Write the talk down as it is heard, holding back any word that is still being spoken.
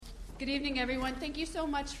Good evening, everyone. Thank you so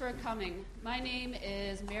much for coming. My name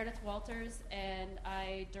is Meredith Walters, and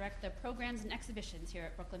I direct the programs and exhibitions here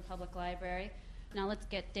at Brooklyn Public Library. Now let's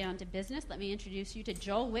get down to business. Let me introduce you to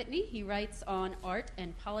Joel Whitney. He writes on art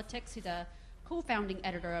and politics. He's a co-founding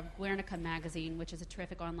editor of Guernica magazine, which is a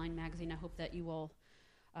terrific online magazine I hope that you will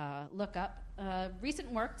look up.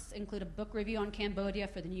 Recent works include a book review on Cambodia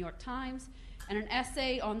for the New York Times and an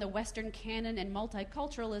essay on the Western canon and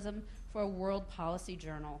multiculturalism for a World Policy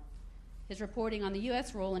Journal. His reporting on the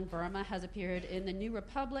U.S. role in Burma has appeared in the New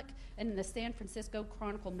Republic and in the San Francisco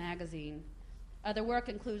Chronicle magazine. Other work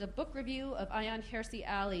includes a book review of Ayaan Hirsi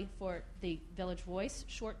Ali for the Village Voice,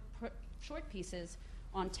 short pieces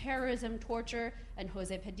on terrorism, torture, and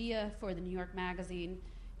Jose Padilla for the New York Magazine,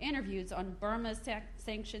 interviews on Burma's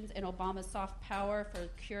sanctions and Obama's soft power for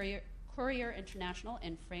Courier International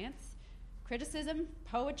in France, criticism,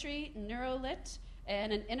 poetry, neurolit,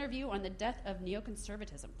 and an interview on the death of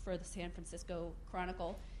neoconservatism for the San Francisco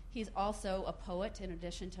Chronicle. He's also a poet, in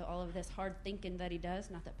addition to all of this hard thinking that he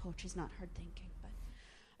does. Not that poetry's not hard thinking,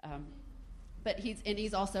 but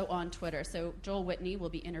he's also on Twitter. So Joel Whitney will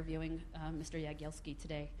be interviewing Mr. Jagielski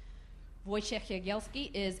today. Wojciech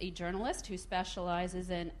Jagielski is a journalist who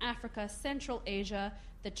specializes in Africa, Central Asia,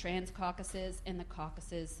 the Trans-Caucasus, and the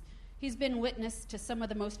Caucasus. He's been witness to some of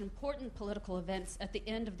the most important political events at the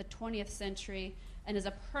end of the 20th century and is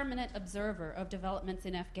a permanent observer of developments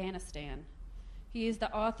in Afghanistan. He is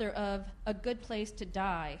the author of A Good Place to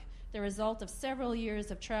Die, the result of several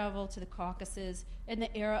years of travel to the Caucasus in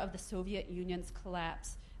the era of the Soviet Union's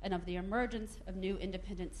collapse and of the emergence of new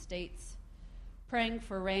independent states. Praying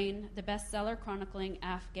for Rain, the bestseller chronicling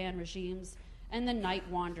Afghan regimes, and The Night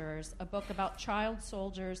Wanderers, a book about child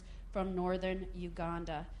soldiers from northern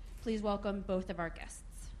Uganda. Please welcome both of our guests.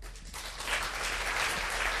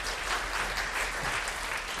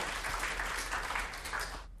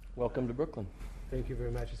 Welcome to Brooklyn. Thank you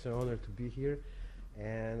very much. It's an honor to be here.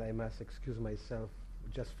 And I must excuse myself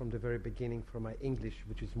just from the very beginning for my English,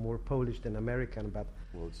 which is more Polish than American. But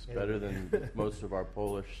well, it's better than most of our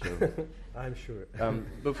Polish. So. I'm sure.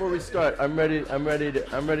 Before we start, I'm ready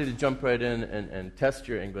to jump right in and test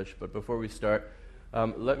your English. But before we start,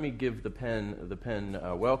 let me give the pen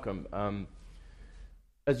welcome.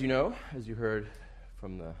 As you know, as you heard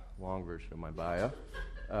from the long version of my bio,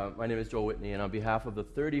 my name is Joel Whitney, and on behalf of the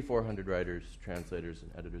 3,400 writers, translators,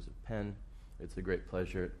 and editors of PEN, it's a great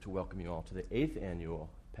pleasure to welcome you all to the 8th annual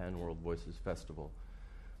PEN World Voices Festival.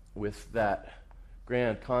 With that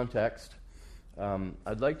grand context,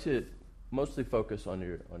 I'd like to mostly focus on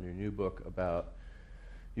your new book about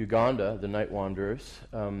Uganda, The Night Wanderers,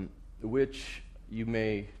 which you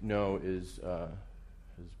may know has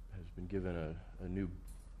been given a new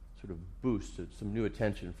sort of boost, some new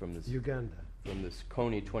attention from this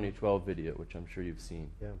Kony 2012 video, which I'm sure you've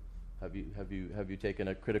seen. Yeah. Have you taken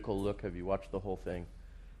a critical look? Have you watched the whole thing?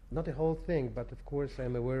 Not the whole thing, but of course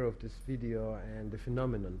I'm aware of this video and the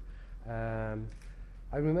phenomenon.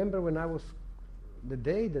 I remember the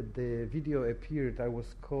day that the video appeared, I was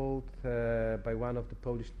called by one of the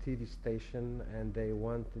Polish TV station, and they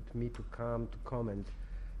wanted me to come to comment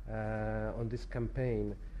on this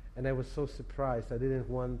campaign. And I was so surprised. I didn't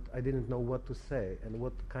know what to say and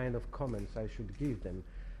what kind of comments I should give them.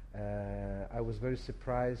 I was very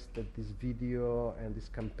surprised that this video and this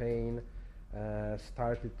campaign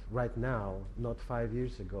started right now, not 5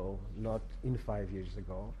 years ago, not in 5 years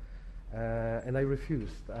ago. And I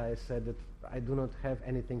refused. I said that I do not have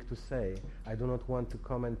anything to say. I do not want to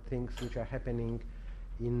comment things which are happening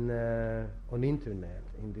on internet,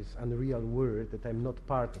 in this unreal world, that I'm not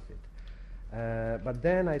part of it. But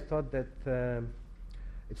then I thought that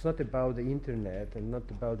it's not about the internet and not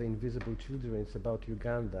about the invisible children, it's about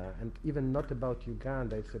Uganda. And even not about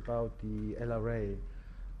Uganda, it's about the LRA,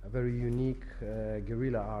 a very unique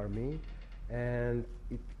guerrilla army. And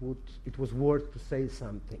it was worth to say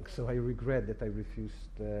something. So I regret that I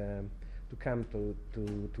refused to come to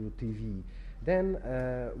TV. Then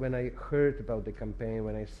when I heard about the campaign,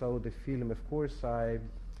 when I saw the film, of course I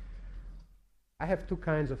have two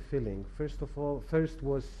kinds of feeling. First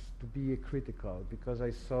was to be critical, because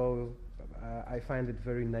I find it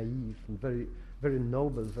very naive and very, very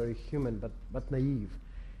noble, very human, but naive.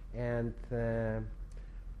 And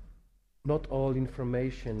not all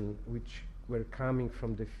information which were coming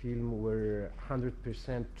from the film were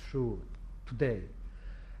 100% true today.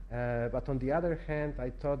 But on the other hand, I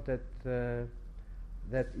thought that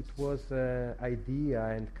it was an idea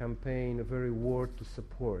and campaign very worth to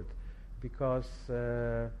support, because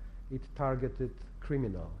it targeted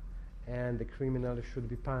criminal, and the criminal should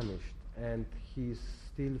be punished, and he's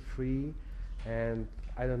still free, And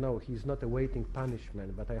I don't know, he's not awaiting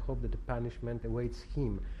punishment, but I hope that the punishment awaits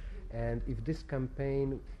him. And if this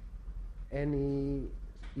campaign in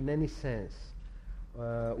any sense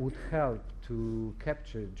would help to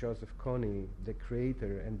capture Joseph Kony, the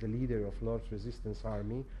creator and the leader of Lord's Resistance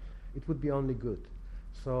Army, it would be only good.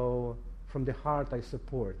 So from the heart I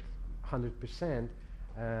support 100%.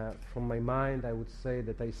 From my mind I would say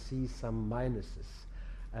that I see some minuses,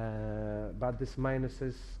 but these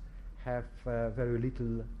minuses have very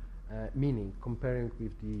little meaning comparing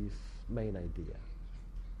with this main idea.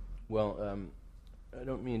 Well, I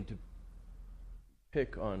don't mean to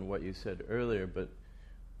pick on what you said earlier, but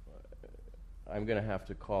I'm going to have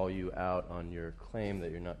to call you out on your claim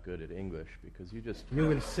that you're not good at English, because you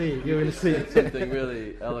will see. said something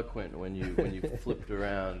really eloquent when you flipped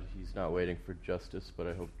around. He's not waiting for justice, but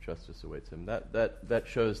I hope justice awaits him. That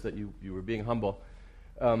shows that you were being humble.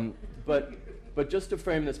 But just to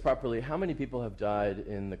frame this properly, how many people have died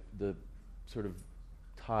in the sort of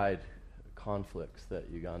tide conflicts that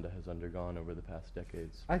Uganda has undergone over the past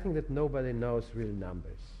decades? I think that nobody knows real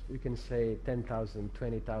numbers. You can say 10,000,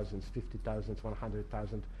 20,000, 50,000,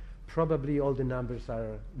 100,000. Probably all the numbers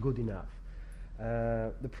are good enough.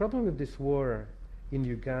 The problem with this war in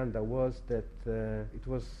Uganda was that it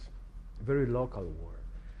was a very local war.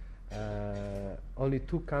 Only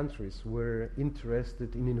two countries were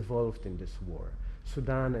interested and involved in this war,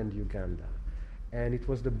 Sudan and Uganda. And it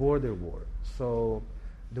was the border war. So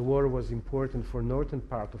the war was important for northern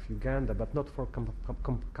part of Uganda, but not for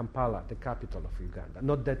Kampala, the capital of Uganda.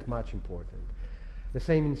 Not that much important. The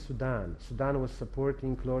same in Sudan. Sudan was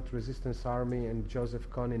supporting Lord's Resistance Army and Joseph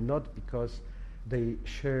Kony not because they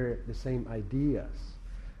share the same ideas,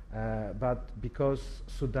 but because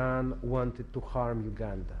Sudan wanted to harm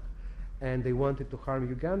Uganda. And they wanted to harm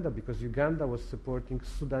Uganda because Uganda was supporting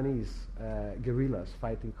Sudanese guerrillas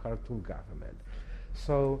fighting Khartoum government.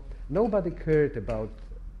 So nobody cared about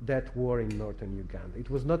that war in northern Uganda. It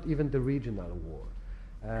was not even the regional war.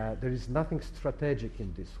 There is nothing strategic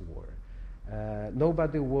in this war.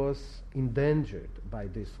 Nobody was endangered by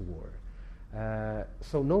this war.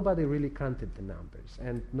 So nobody really counted the numbers.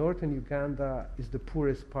 And northern Uganda is the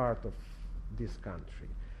poorest part of this country.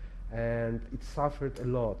 And it suffered a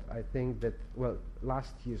lot. I think that, well,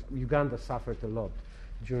 last year, Uganda suffered a lot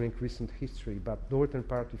during recent history, but northern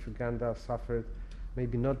part of Uganda suffered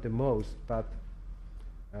maybe not the most, but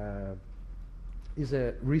is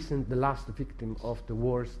the last victim of the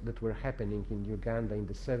wars that were happening in Uganda in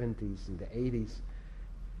the 70s, in the 80s,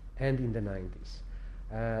 and in the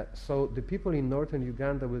 90s. So the people in northern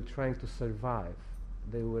Uganda were trying to survive.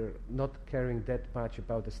 They were not caring that much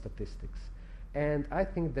about the statistics. And I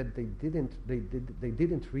think that they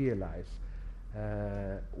didn't realize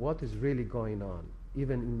what is really going on,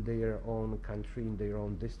 even in their own country, in their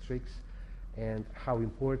own districts, and how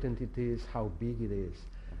important it is, how big it is.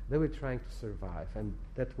 They were trying to survive, and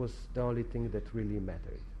that was the only thing that really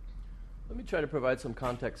mattered. Let me try to provide some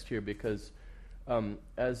context here, because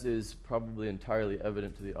as is probably entirely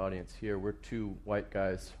evident to the audience here, we're two white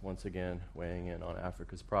guys, once again, weighing in on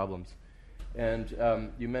Africa's problems.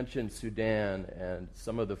 And you mentioned Sudan, and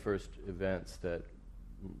some of the first events that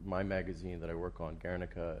my magazine that I work on,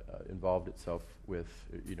 Guernica, involved itself with,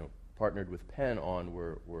 partnered with PEN on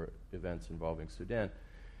were events involving Sudan.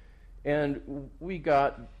 And we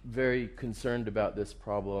got very concerned about this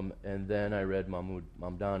problem, and then I read Mahmoud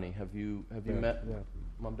Mamdani. Have you met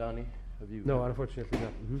Mamdani? No, unfortunately not.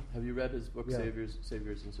 Mm-hmm. Have you read his book, Yeah.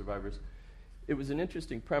 Saviors and Survivors? It was an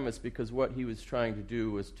interesting premise, because what he was trying to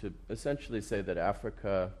do was to essentially say that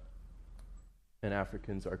Africa and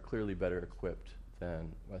Africans are clearly better equipped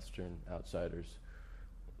than Western outsiders,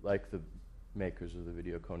 like the makers of the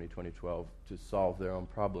video Kony 2012, to solve their own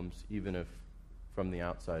problems, even if from the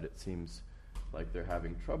outside it seems like they're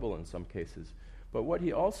having trouble in some cases. But what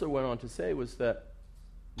he also went on to say was that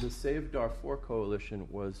the Save Darfur Coalition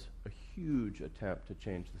was a huge attempt to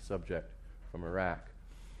change the subject from Iraq.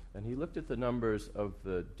 And he looked at the numbers of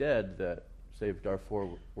the dead that Save Darfur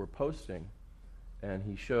were posting, and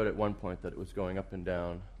he showed at one point that it was going up and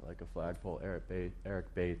down like a flagpole.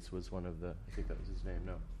 Eric Bates was one of the, I think that was his name,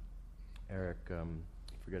 no. Eric,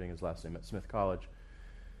 forgetting his last name, at Smith College,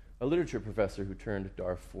 a literature professor who turned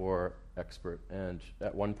Darfur expert. And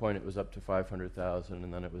at one point it was up to 500,000,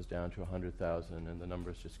 and then it was down to 100,000, and the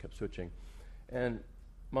numbers just kept switching. And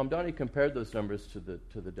Mamdani compared those numbers to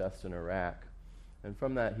the deaths in Iraq. And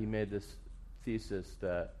from that, he made this thesis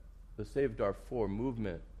that the Save Darfur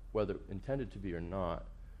movement, whether intended to be or not,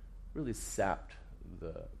 really sapped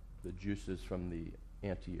the juices from the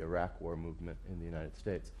anti-Iraq war movement in the United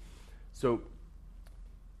States. So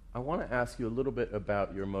I want to ask you a little bit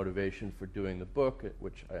about your motivation for doing the book,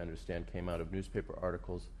 which I understand came out of newspaper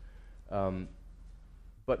articles.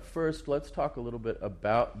 But first, let's talk a little bit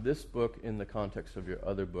about this book in the context of your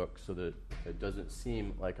other book so that it doesn't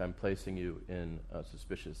seem like I'm placing you in a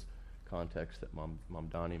suspicious context that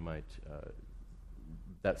Mamdani might,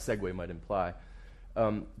 that segue might imply.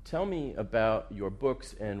 Tell me about your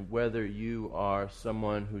books and whether you are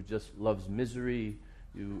someone who just loves misery.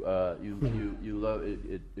 You love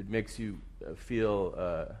it. It makes you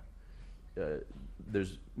feel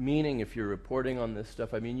there's meaning if you're reporting on this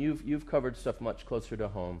stuff. I mean, you've covered stuff much closer to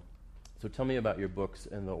home. So tell me about your books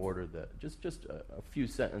and the order that just a few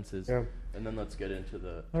sentences, and then let's get into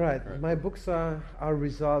the. All right, my books are a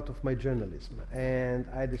result of my journalism, and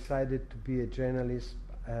I decided to be a journalist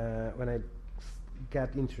when I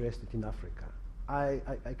got interested in Africa. I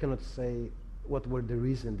cannot say what were the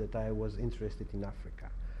reasons that I was interested in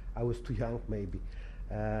Africa. I was too young, maybe.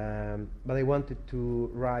 But I wanted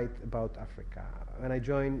to write about Africa. When I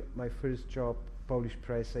joined my first job, Polish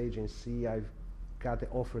press agency, I got an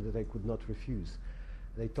offer that I could not refuse.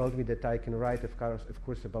 They told me that I can write, of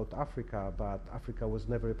course, about Africa, but Africa was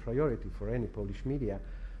never a priority for any Polish media.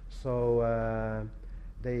 So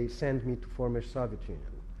they sent me to former Soviet Union.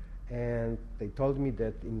 And they told me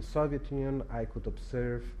that in Soviet Union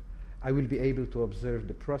I will be able to observe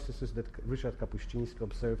the processes that Ryszard Kapuściński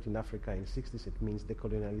observed in Africa in the 60s. It means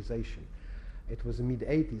decolonialization. It was the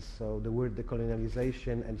mid-80s, so the word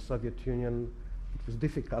decolonialization and Soviet Union, it was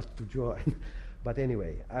difficult to join. But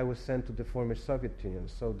anyway, I was sent to the former Soviet Union,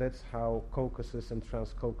 so that's how Caucasus and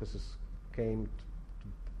Transcaucasus came,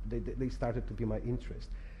 they started to be my interest.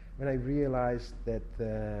 When I realized that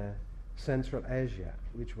Central Asia,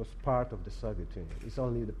 which was part of the Soviet Union, is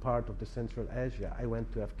only the part of the Central Asia, I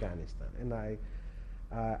went to Afghanistan, and I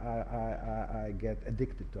get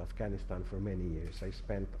addicted to Afghanistan for many years. I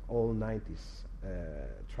spent all 90s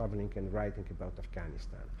traveling and writing about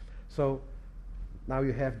Afghanistan. So now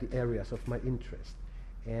you have the areas of my interest,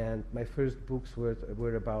 and my first books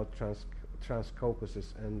were about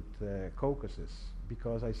Transcaucasus and Caucasus,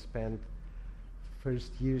 because I spent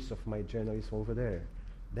first years of my journalism over there.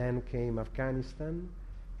 Then came Afghanistan,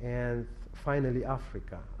 and finally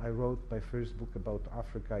Africa. I wrote my first book about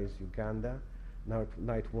Africa is Uganda,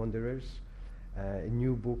 Night Wanderers. A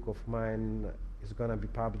new book of mine is going to be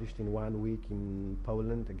published in 1 week in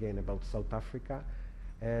Poland, again about South Africa.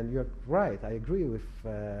 And you're right, I agree with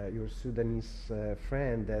your Sudanese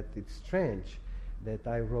friend that it's strange that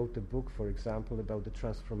I wrote a book, for example, about the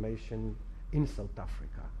transformation in South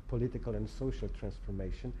Africa, political and social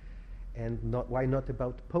transformation, and why not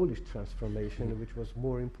about Polish transformation, which was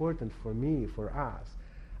more important for me, for us.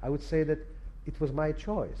 I would say that it was my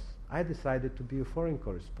choice. I decided to be a foreign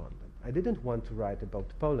correspondent. I didn't want to write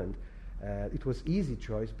about Poland. It was easy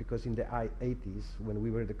choice because in the 80s, when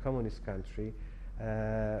we were the communist country,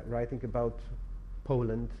 writing about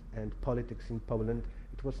Poland and politics in Poland,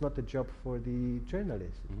 it was not a job for the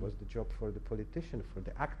journalist. It was the job for the politician, for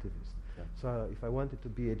the activist. Yeah. So if I wanted to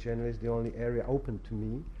be a journalist, the only area open to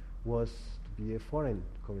me was to be a foreign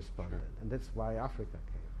correspondent, and that's why Africa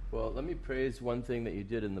came. Well, let me praise one thing that you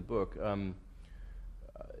did in the book.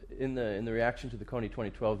 In the reaction to the Kony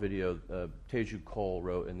 2012 video, Teju Cole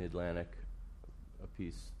wrote in The Atlantic a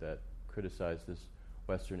piece that criticized this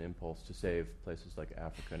Western impulse to save places like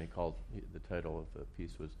Africa, and the title of the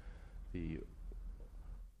piece was "The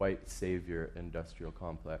White Savior Industrial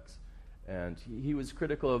Complex." And he was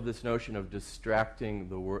critical of this notion of distracting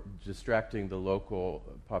the local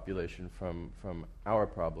population from our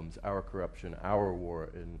problems, our corruption, our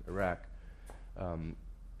war in Iraq,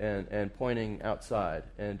 and pointing outside.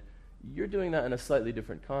 And you're doing that in a slightly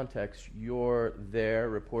different context. You're there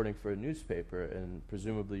reporting for a newspaper, and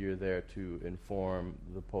presumably you're there to inform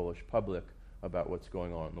the Polish public about what's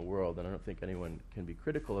going on in the world. And I don't think anyone can be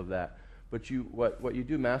critical of that. But what you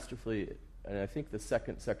do masterfully, and I think the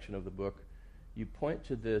second section of the book, you point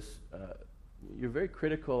to this, you're very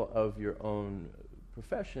critical of your own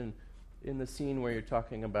profession in the scene where you're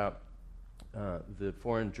talking about the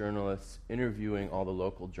foreign journalists interviewing all the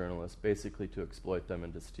local journalists, basically to exploit them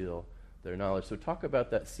and to steal their knowledge. So talk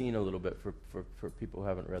about that scene a little bit for people who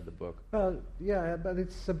haven't read the book. Well, yeah, but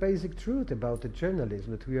it's a basic truth about the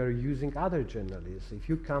journalism, that we are using other journalists. If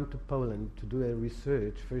you come to Poland to do a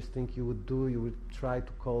research, first thing you would do, you would try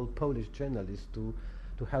to call Polish journalists to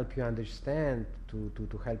help you understand,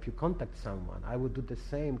 to help you contact someone. I would do the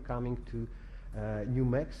same coming to New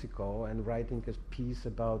Mexico and writing a piece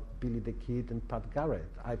about Billy the Kid and Pat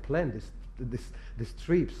Garrett. I planned this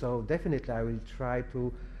trip, so definitely I will try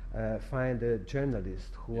to find a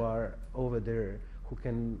journalist who are over there who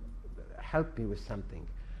can help me with something.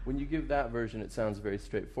 When you give that version, it sounds very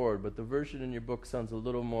straightforward, but the version in your book sounds a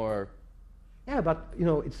little more... Yeah, but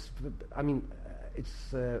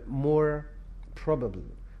it's more probable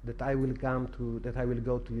that I will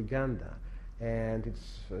go to Uganda, and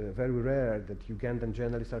it's very rare that Ugandan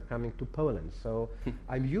journalists are coming to Poland. So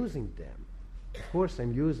I'm using them. Of course,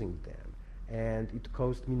 I'm using them, and it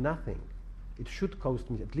costs me nothing. It should cost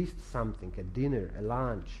me at least something: a dinner, a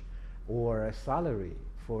lunch, or a salary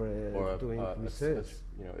for doing research.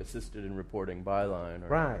 Assisted in reporting byline.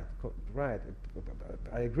 Right.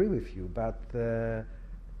 I agree with you, but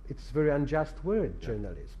it's a very unjust word,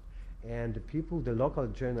 journalism. And the local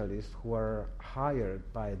journalists who are hired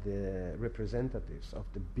by the representatives of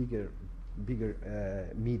the bigger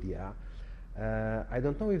media, I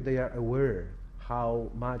don't know if they are aware how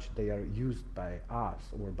much they are used by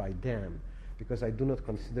us or by them, because I do not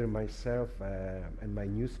consider myself and my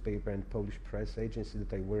newspaper and Polish press agency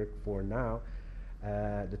that I work for now,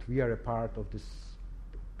 that we are a part of this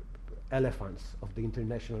elephants of the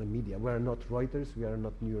international media. We are not Reuters, we are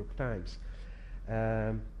not New York Times.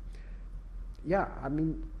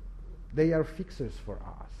 They are fixers for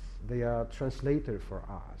us. They are translators for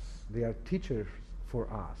us. They are teachers for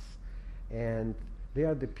us. And they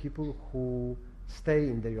are the people who stay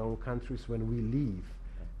in their own countries when we leave.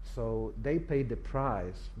 So they pay the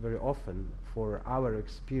price very often for our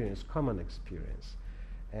experience, common experience.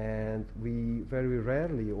 And we very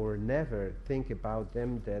rarely or never think about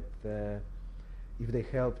them that if they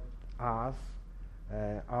help us,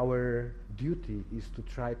 our duty is to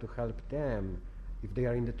try to help them if they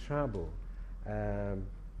are in the trouble.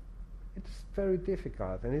 It's very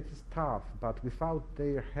difficult and it is tough, but without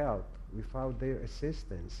their help, without their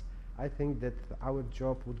assistance, I think that our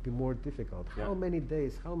job would be more difficult. Yeah. How many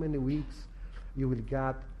days, how many weeks you will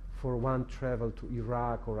get for one travel to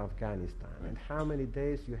Iraq or Afghanistan, and how many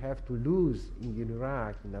days you have to lose in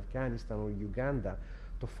Iraq, in Afghanistan or Uganda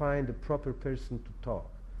to find the proper person to talk.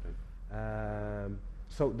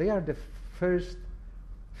 So they are the first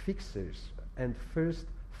fixers and first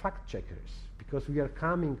fact checkers, because we are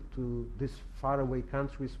coming to these faraway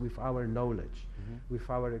countries with our knowledge, with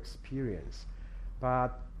our experience.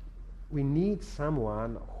 But we need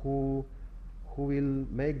someone who will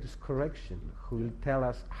make this correction, who will tell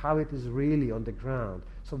us how it is really on the ground.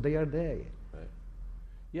 So they are there. Right.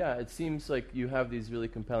 Yeah, it seems like you have these really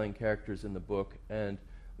compelling characters in the book, and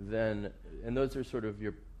those are sort of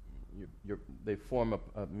they form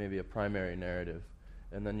maybe a primary narrative,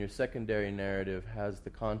 and then your secondary narrative has the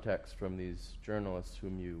context from these journalists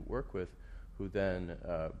whom you work with, who then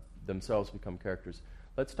themselves become characters.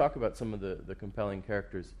 Let's talk about some of the compelling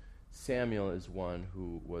characters. Samuel is one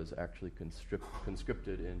who was actually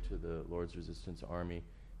conscripted into the Lord's Resistance Army.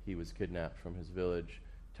 He was kidnapped from his village.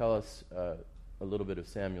 Tell us a little bit of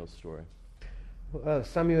Samuel's story.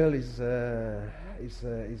 Samuel is a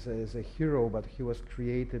hero, but he was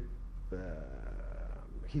created.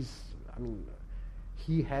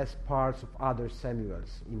 He has parts of other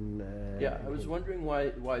Samuels in. I was wondering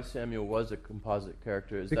why Samuel was a composite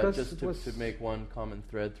character. Is that just to make one common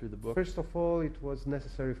thread through the book? First of all, it was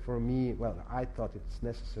necessary for me. Well, I thought it's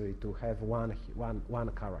necessary to have one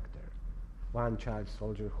character, one child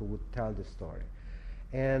soldier who would tell the story.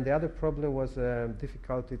 And the other problem was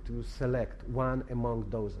difficulty to select one among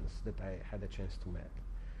dozens that I had a chance to meet.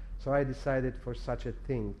 So I decided for such a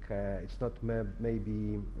thing. It's not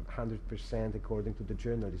maybe 100% according to the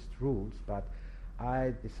journalist rules, but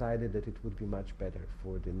I decided that it would be much better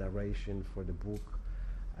for the narration, for the book.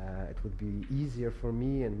 It would be easier for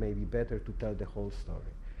me and maybe better to tell the whole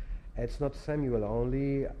story. It's not Samuel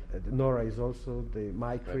only. Nora is also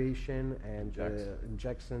my creation, and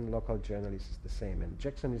Jackson, local journalist, is the same. And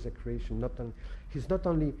Jackson is a creation. He's not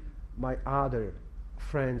only my other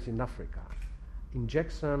friends in Africa. In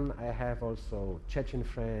Jackson, I have also Chechen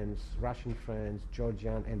friends, Russian friends,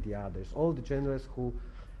 Georgian, and the others. All the journalists who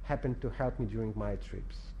happened to help me during my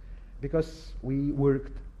trips, because we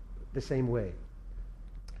worked the same way.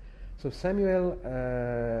 So Samuel,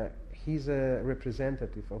 he's a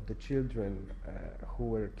representative of the children who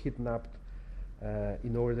were kidnapped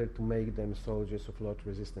in order to make them soldiers of Lord's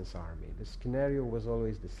Resistance Army. The scenario was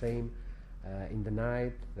always the same. In the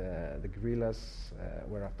night, the guerrillas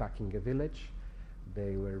were attacking a village.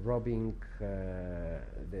 They were robbing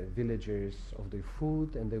the villagers of their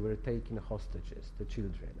food, and they were taking hostages, the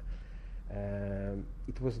children.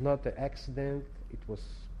 It was not an accident, it was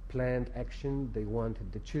planned action. They wanted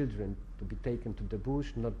the children to be taken to the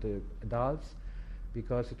bush, not the adults,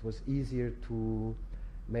 because it was easier to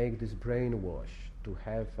make this brainwash, to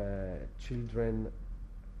have children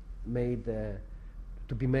made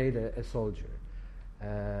to be made a soldier.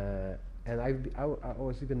 And I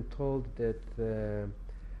was even told that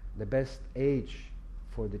the best age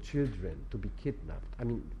for the children to be kidnapped, I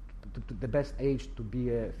mean, the best age to be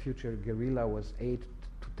a future guerrilla was 8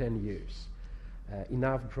 to 10 years.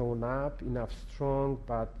 Enough grown up, enough strong,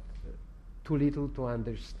 but too little to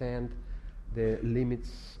understand the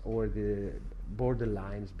limits or the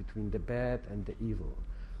borderlines between the bad and the evil.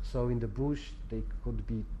 So in the bush, they could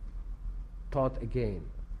be taught again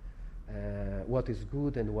what is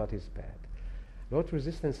good and what is bad. Lord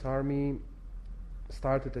Resistance Army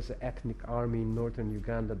started as an ethnic army in northern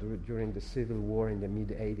Uganda during the civil war in the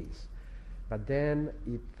mid-80s. But then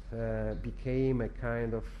it became a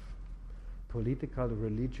kind of political,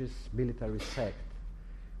 religious, military sect.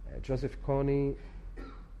 Joseph Kony,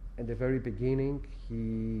 at the very beginning,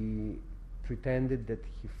 he pretended that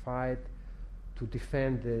he fight to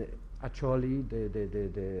defend the Acholi,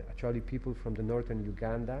 the Acholi people from the northern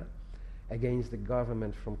Uganda, against the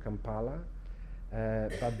government from Kampala.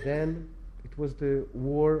 But then it was the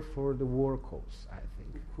war for the war cause, I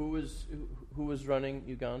think. Who was running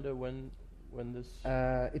Uganda when this?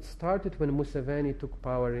 It started when Museveni took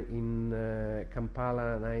power in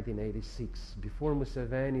Kampala in 1986. Before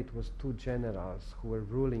Museveni, it was two generals who were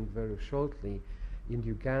ruling very shortly in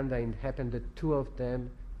Uganda, and it happened that two of them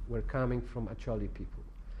were coming from Acholi people.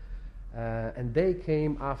 And they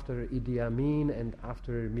came after Idi Amin and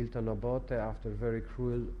after Milton Obote, after very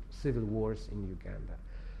cruel civil wars in Uganda.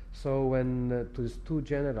 So when those two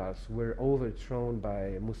generals were overthrown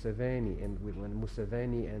by Museveni, and when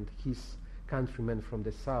Museveni and his countrymen from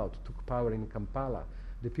the south took power in Kampala,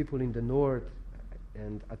 the people in the north,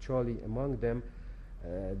 and Acholi among them,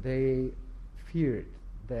 they feared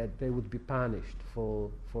that they would be punished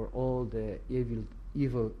for all the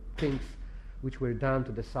evil things which were done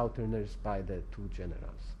to the Southerners by the two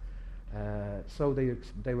generals. So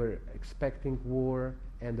they were expecting war,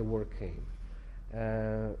 and the war came.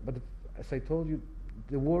 But as I told you,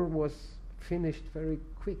 the war was finished very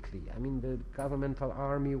quickly. I mean, the governmental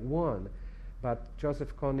army won, but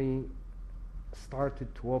Joseph Kony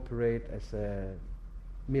started to operate as a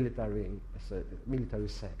military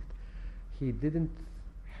sect. He didn't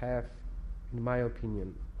have, in my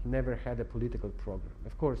opinion, he never had a political program.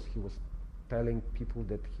 Of course, he was telling people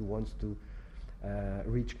that he wants to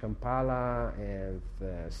reach Kampala and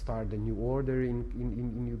start a new order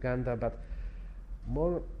in Uganda, but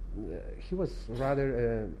more, he was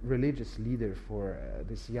rather a religious leader for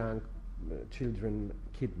these young children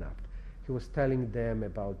kidnapped. He was telling them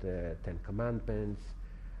about the Ten Commandments,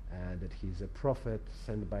 that he is a prophet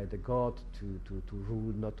sent by the God to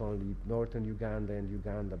rule not only northern Uganda and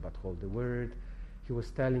Uganda, but all the world. He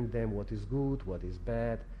was telling them what is good, what is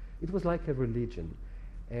bad. It was like a religion.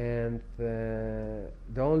 And the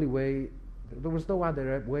only way, there was no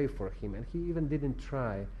other way for him, and he even didn't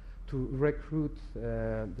try to recruit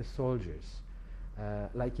the soldiers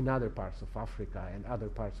like in other parts of Africa and other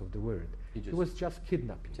parts of the world. He was just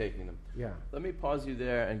kidnapping. Taking them. Yeah. Let me pause you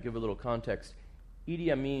there and give a little context.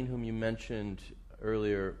 Idi Amin, whom you mentioned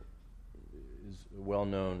earlier, is a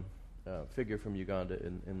well-known figure from Uganda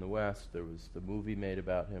in the West. There was the movie made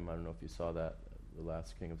about him. I don't know if you saw that, The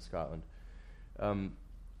Last King of Scotland.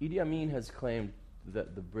 Idi Amin has claimed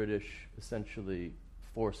that the British essentially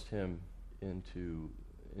forced him into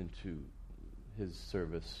his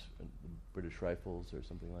service, the British Rifles or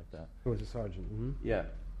something like that. He was a sergeant. Mm-hmm. Yeah.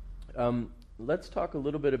 Let's talk a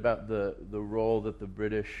little bit about the role that the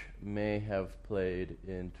British may have played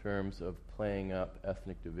in terms of playing up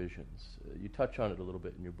ethnic divisions. You touch on it a little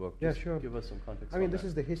bit in your book. Yeah, Just sure. Give us some context. I mean, on this that.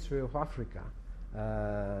 is the history of Africa.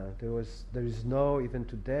 There is no, even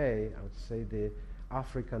today, I would say, the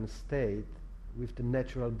African state with the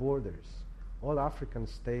natural borders. All African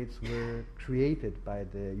states were created by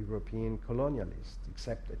the European colonialists,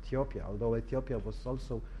 except Ethiopia, although Ethiopia was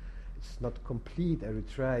also, it's not complete.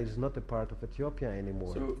 Eritrea is not a part of Ethiopia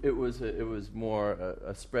anymore. So it was more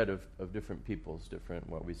a spread of different peoples, different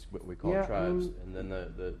what we call tribes, and then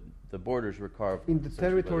the borders were carved. In the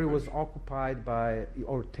territory was British. occupied by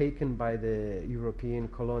or taken by the European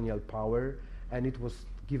colonial power, and it was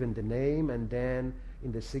given the name, and then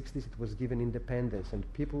in the 60s it was given independence, and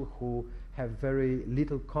people who have very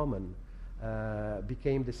little common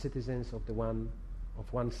became the citizens of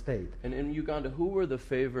one state. And in Uganda, who were the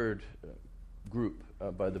favored group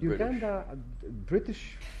by the British? Uganda,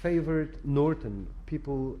 British favored northern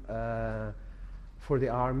people for the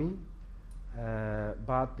army,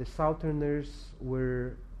 but the southerners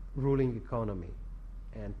were ruling economy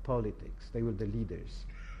and politics. They were the leaders.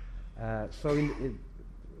 So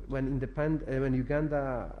when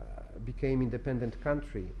Uganda became independent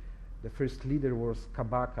country, the first leader was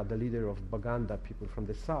Kabaka, the leader of Baganda people from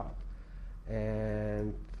the south.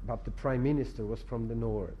 but the prime minister was from the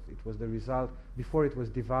north. It was the result, before it was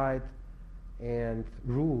divide and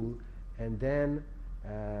rule, and then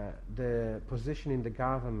the position in the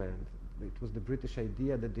government, it was the British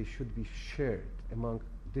idea that they should be shared among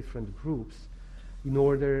different groups in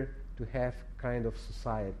order to have kind of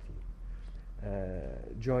society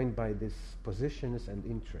joined by these positions and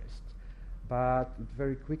interests. But it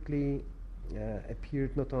very quickly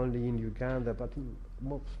appeared not only in Uganda but in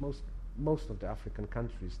most of the African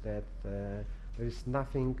countries that there is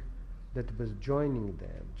nothing that was joining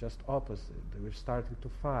them, just opposite. They were starting to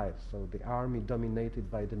fight. So the army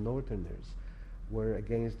dominated by the northerners were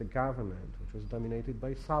against the government, which was dominated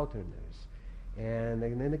by southerners. And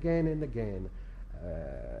again and again,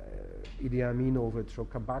 Idi Amin overthrew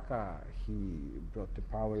Kabaka. He brought the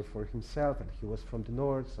power for himself, and he was from the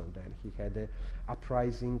north, so then he had an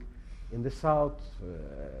uprising in the south.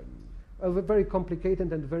 Very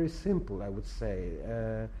complicated and very simple, I would say.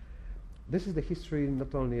 This is the history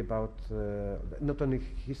not only about not only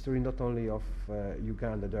of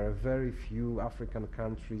Uganda. There are very few African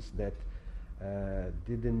countries that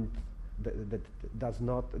do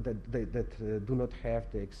not have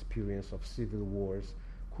the experience of civil wars,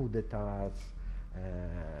 coup d'états,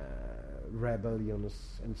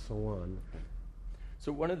 rebellions, and so on.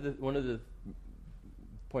 So one of the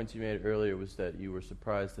points you made earlier was that you were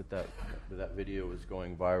surprised that video was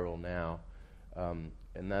going viral now,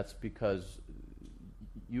 and that's because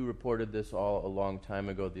you reported this all a long time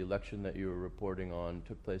ago. The election that you were reporting on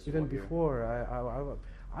took place even before.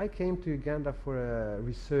 I came to Uganda for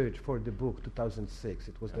research for the book 2006.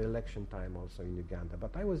 It was the election time also in Uganda,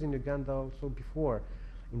 but I was in Uganda also before,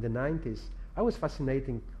 in the 90s. I was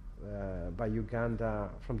fascinated by Uganda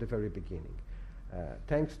from the very beginning.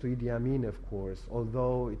 Thanks to Idi Amin, of course,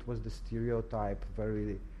 although it was the stereotype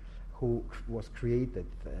who was created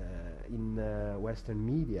in Western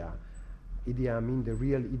media. Idi Amin, the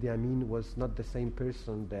real Idi Amin, was not the same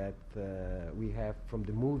person that we have from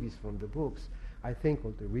the movies, from the books. I think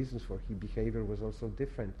all the reasons for his behavior was also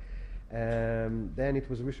different. Then it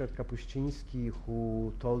was Ryszard Kapuściński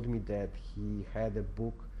who told me that he had a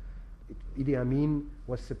book. Idi Amin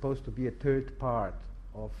was supposed to be a third part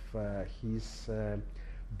of his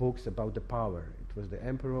books about the power. It was the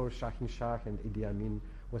Emperor, Shahin Shah, and Idi Amin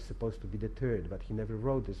was supposed to be the third, but he never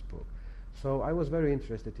wrote this book. So I was very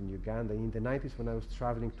interested in Uganda. In the 90s, when I was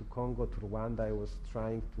traveling to Congo, to Rwanda, I was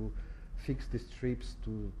trying to fix these trips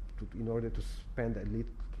in order to spend at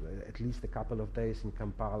least a couple of days in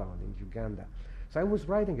Kampala and in Uganda. So I was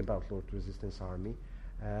writing about Lord Resistance Army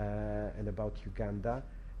and about Uganda,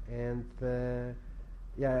 and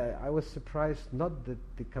I was surprised not that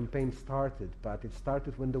the campaign started, but it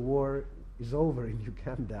started when the war is over in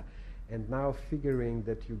Uganda. And now figuring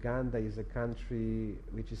that Uganda is a country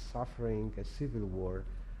which is suffering a civil war,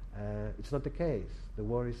 it's not the case. The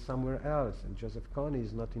war is somewhere else, and Joseph Kony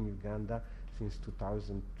is not in Uganda since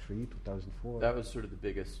 2003, 2004. That was sort of the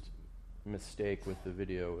biggest mistake with the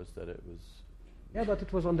video, was that it was... Yeah, but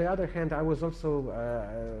it was, on the other hand, I was also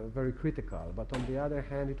very critical. But on the other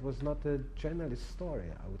hand, it was not a journalist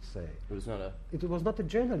story, I would say. It was not a... It was not a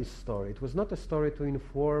journalist story. It was not a story to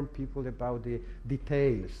inform people about the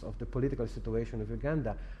details of the political situation of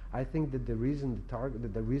Uganda. I think that the reason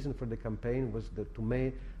for the campaign was that to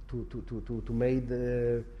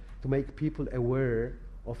make people aware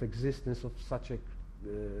of existence of such a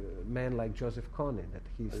man like Joseph Kony, that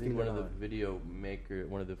he's still one of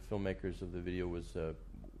the filmmakers of the video was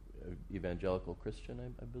evangelical Christian,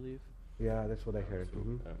 I believe. Yeah, that's what I heard.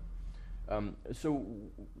 So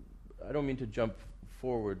I don't mean to jump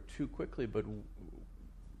forward too quickly, but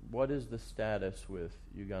what is the status with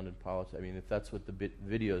Ugandan politics? I mean, if that's what the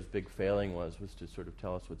video's big failing was to sort of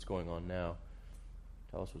tell us what's going on now.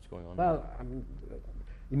 Tell us what's going on now. Well,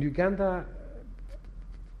 in Uganda,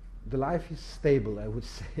 the life is stable, I would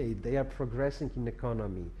say. They are progressing in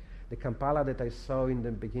economy. The Kampala that I saw in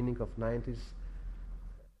the beginning of 90s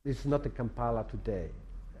is not a Kampala today.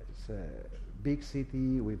 It's a big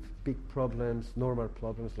city with big problems, normal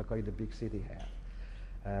problems like all the big city have.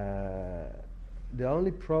 The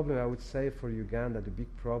only problem, I would say, for Uganda, the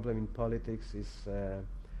big problem in politics is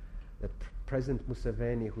that President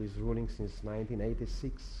Museveni, who is ruling since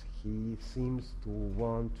 1986, he seems to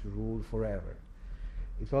want to rule forever.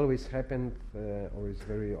 It always happened, or it's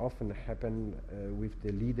very often happened, with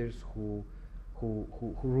the leaders who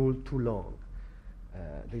rule too long.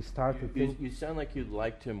 They start to think. You sound like you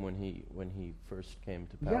liked him when he first came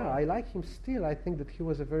to power. Yeah, I like him still. I think that he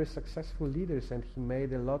was a very successful leader, and he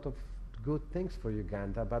made a lot of good things for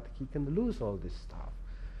Uganda. But he can lose all this stuff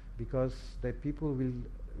because the people will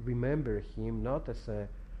remember him not as a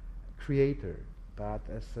creator, but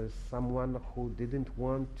as someone who didn't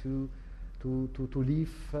want to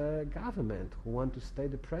leave government, who want to stay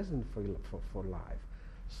the president for life.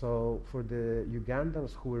 So for the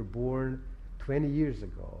Ugandans who were born 20 years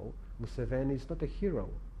ago, Museveni is not a hero.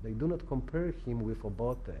 They do not compare him with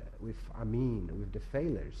Obote, with Amin, with the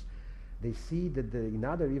failures. They see that in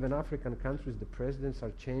other, even African countries, the presidents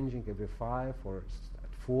are changing every 5 or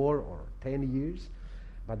 4 or 10 years,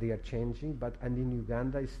 but they are changing. And in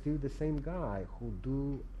Uganda, is still the same guy who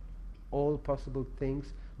do all possible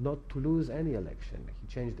things not to lose any election. He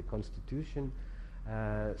changed the constitution,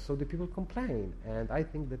 so the people complain. And I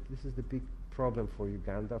think that this is the big problem for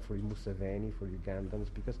Uganda, for Museveni, for Ugandans,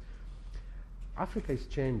 because Africa is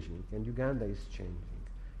changing and Uganda is changing.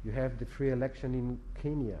 You have the free election in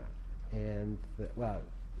Kenya, and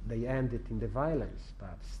they ended in the violence,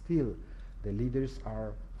 but still the leaders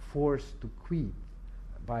are forced to quit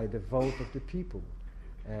by the vote of the people.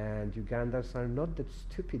 And Ugandans are not that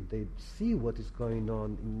stupid. They see what is going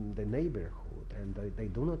on in the neighborhood, and they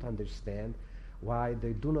do not understand why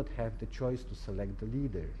they do not have the choice to select the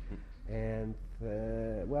leader. And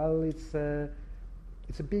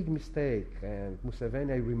it's a big mistake. And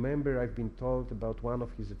Museveni, I remember I've been told about one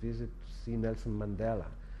of his visits to see Nelson Mandela.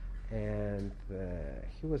 And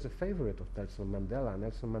he was a favorite of Nelson Mandela.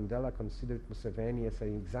 Nelson Mandela considered Museveni as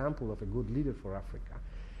an example of a good leader for Africa.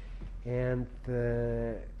 And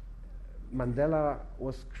Mandela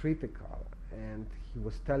was critical, and he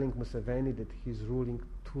was telling Museveni that he's ruling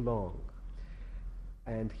too long.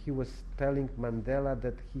 And he was telling Mandela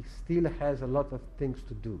that he still has a lot of things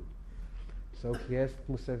to do. So he asked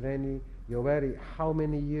Museveni, Yoweri, how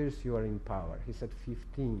many years you are in power? He said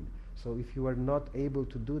 15. So if you are not able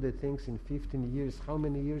to do the things in 15 years, how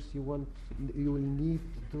many years you will need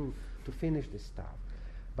to do to finish this stuff?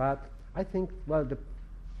 But I think, the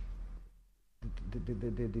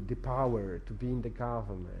power to be in the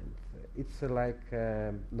government, it's like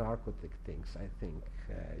narcotic things, I think.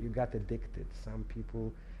 You got addicted, some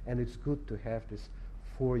people, and it's good to have this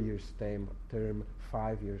 4 years term,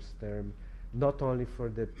 5 years term, not only for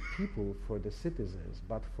the people, for the citizens,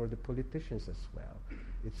 but for the politicians as well.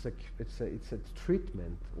 It's a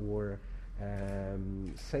treatment or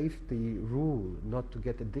safety rule not to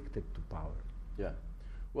get addicted to power. Yeah.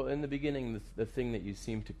 Well, in the beginning, the thing that you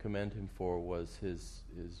seemed to commend him for was his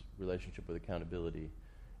relationship with accountability,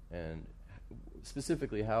 and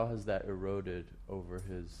specifically, how has that eroded over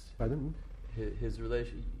his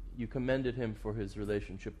relation? You commended him for his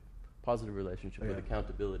positive relationship with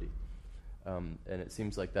accountability, and it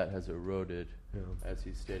seems like that has eroded as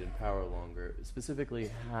he's stayed in power longer. Specifically,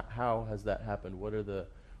 how has that happened? What are the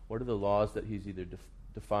laws that he's either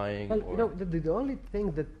defying? Well, the only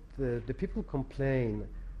thing that the people complain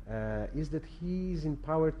is that he's in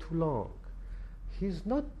power too long. He's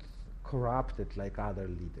not corrupted like other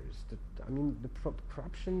leaders.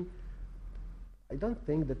 Corruption, I don't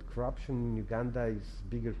think that corruption in Uganda is a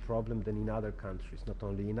bigger problem than in other countries, not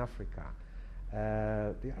only in Africa.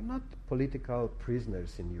 They are not political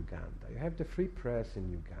prisoners in Uganda. You have the free press in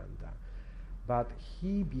Uganda. But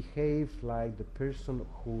he behaved like the person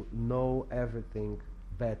who knows everything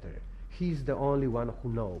better. He's the only one who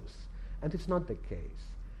knows. And it's not the case.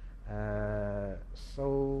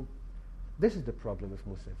 So this is the problem with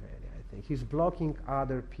Museveni, I think. He's blocking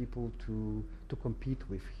other people to compete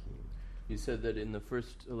with him. You said that in the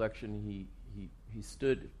first election he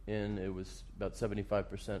stood in, it was about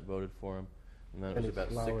 75% voted for him, and then it was about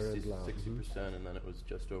 60%, and then it was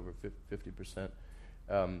just over 50%.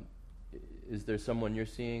 Is there someone you're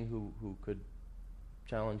seeing who could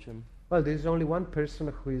challenge him? Well, there's only one person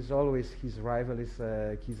who is always his rival is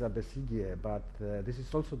Kizza Besigye, but this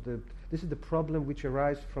is the problem which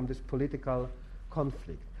arises from this political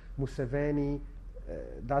conflict. Museveni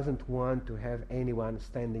doesn't want to have anyone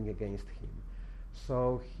standing against him,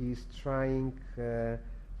 so he's trying.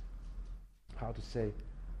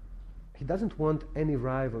 He doesn't want any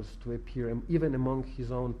rivals to appear, even among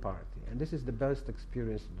his own party. And this is the best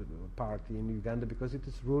experience of the party in Uganda because it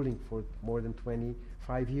is ruling for more than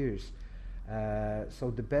 25 years.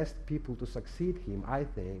 So the best people to succeed him, I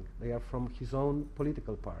think, they are from his own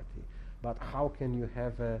political party. But how can you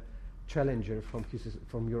have a challenger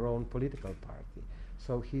from your own political party?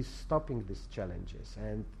 So he's stopping these challenges.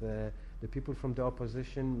 And the people from the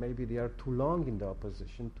opposition, maybe they are too long in the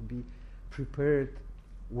opposition to be prepared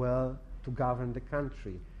well to govern the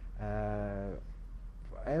country.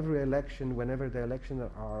 Every election, whenever the elections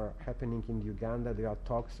are happening in Uganda, there are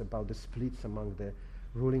talks about the splits among the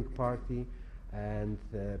ruling party and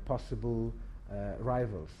possible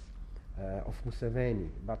rivals of Museveni.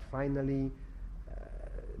 But finally,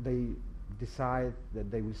 decide that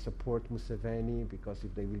they will support Museveni, because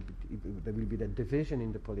if there will be that division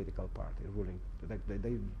in the political party ruling,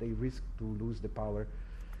 they risk to lose the power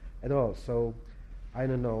at all. So I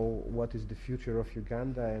don't know what is the future of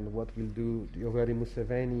Uganda and what will do Yoweri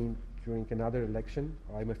Museveni during another election.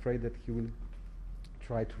 I'm afraid that he will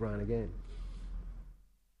try to run again.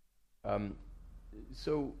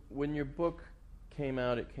 So when your book came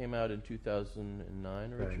out, it came out in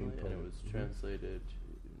 2009 originally, and it was translated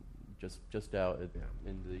just out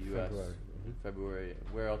in the U.S. February. in February.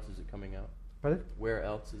 Where else is it coming out? Pardon? Where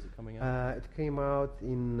else is it coming out? It came out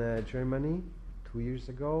in Germany 2 years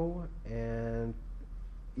ago, and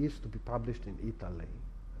is to be published in Italy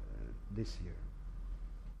this year.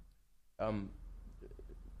 I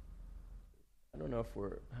don't know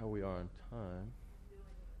how we are on time.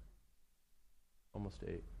 Almost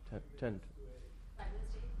 8. 10. 5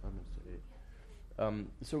 minutes to 8.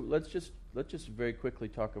 So let's just very quickly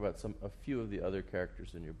talk about a few of the other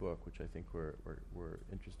characters in your book, which I think were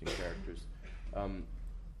interesting characters.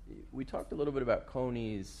 We talked a little bit about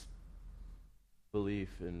Kony's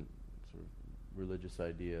belief in sort of religious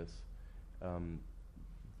ideas.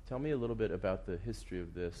 Tell me a little bit about the history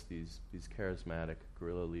of these charismatic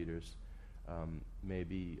guerrilla leaders,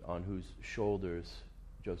 maybe on whose shoulders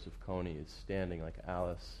Joseph Kony is standing, like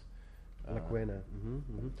Alice Lakwena.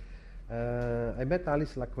 I met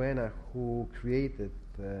Alice Lakwena, who created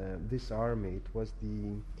this army. It was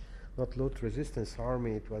the not Lute Resistance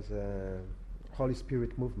Army, it was a Holy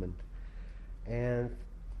Spirit movement. And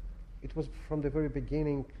it was from the very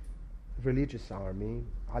beginning religious army.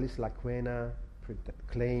 Alice Lakwena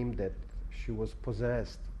claimed that she was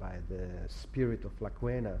possessed by the spirit of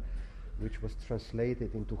Lakwena, which was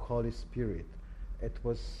translated into Holy Spirit. It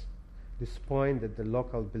was this point that the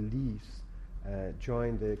local beliefs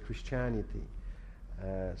joined the Christianity.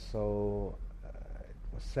 So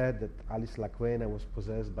it was said that Alice Lakwena was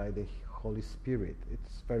possessed by the Holy Spirit.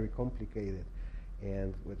 It's very complicated,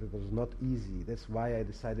 and it was not easy. That's why I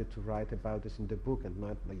decided to write about this in the book and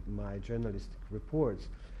not my journalistic reports,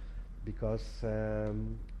 because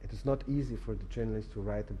it is not easy for the journalists to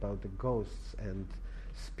write about the ghosts and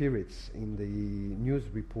spirits in the news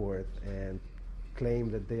report and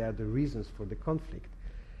claim that they are the reasons for the conflict.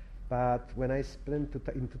 But when I spent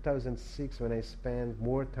in 2006, when I spent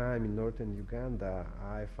more time in northern Uganda,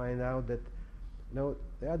 I find out that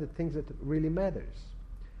there are the things that really matters.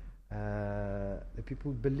 The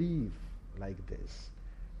people believe like this,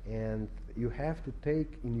 and you have to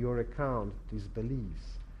take in your account these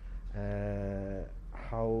beliefs,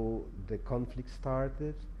 how the conflict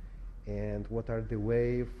started, and what are the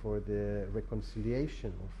way for the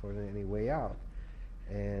reconciliation or for any way out.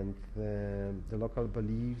 And the local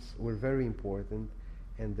beliefs were very important,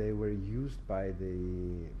 and they were used by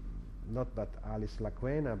not but Alice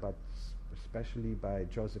Lakwena, but especially by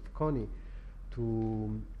Joseph Kony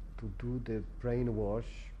to do the brainwash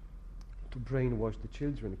the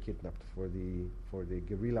children kidnapped for the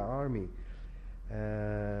guerrilla army.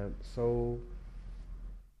 So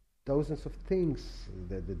thousands of things,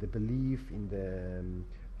 the belief in the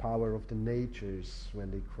power of the natures when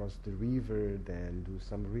they cross the river, then do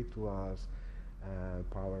some rituals,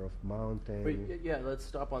 power of mountain. Wait, let's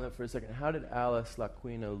stop on that for a second. How did Alice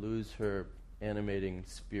Lakwena lose her animating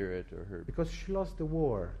spirit or her... Because she lost the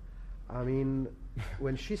war. I mean,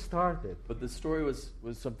 when she started... But the story was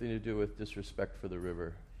something to do with disrespect for the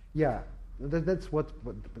river. Yeah, that's what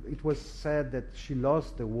it was said, that she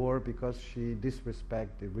lost the war because she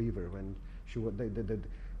disrespected the river when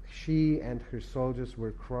she and her soldiers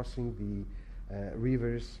were crossing the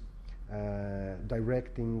rivers,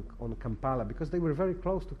 directing on Kampala, because they were very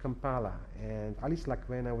close to Kampala, and Alice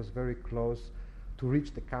Lakwena was very close to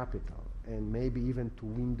reach the capital and maybe even to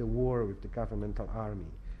win the war with the governmental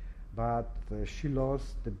army. But she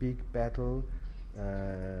lost the big battle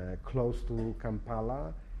close to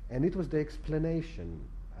Kampala, and it was the explanation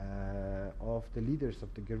of the leaders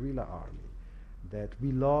of the guerrilla army that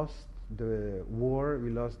we lost the war, we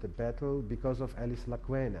lost the battle because of Alice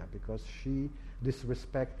Lakwena, because she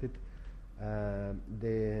disrespected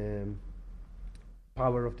the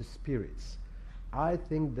power of the spirits. I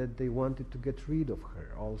think that they wanted to get rid of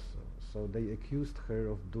her also, so they accused her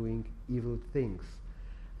of doing evil things.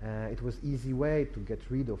 It was easy way to get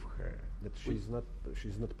rid of her, that she's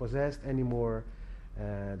not possessed anymore,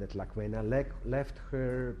 that Lakwena left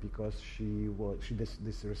her because she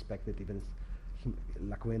disrespected even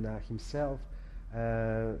Lakwena himself.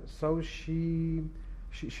 So she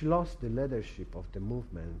lost the leadership of the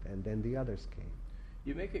movement, and then the others came.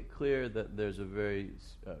 You make it clear that there's a very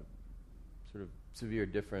sort of severe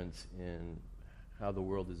difference in how the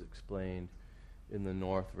world is explained in the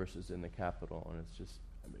north versus in the capital, and it's just,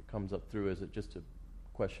 it comes up through as just a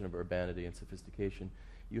question of urbanity and sophistication.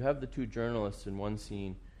 You have the two journalists in one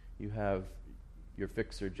scene. You have your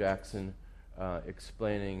fixer, Jackson,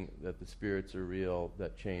 explaining that the spirits are real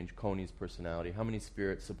that change Coney's personality. How many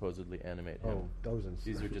spirits supposedly animate him? Oh, thousands.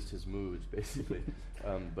 These are just his moods, basically.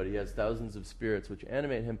 But he has thousands of spirits which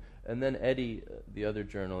animate him. And then Eddie, the other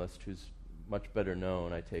journalist, who's much better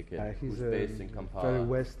known, I take it, He's who's based in Kampala. very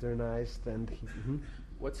westernized, and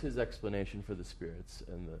What's his explanation for the spirits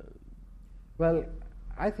and the? Well,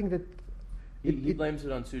 I think that He blames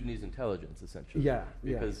it on Sudanese intelligence, essentially. Yeah,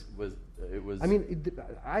 because it was. I mean,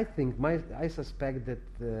 I suspect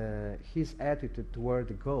that his attitude toward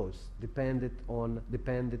the ghosts depended on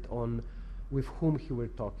with whom he were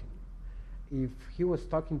talking. If he was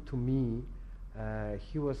talking to me,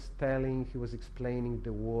 he was explaining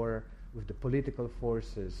the war with the political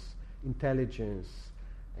forces, intelligence,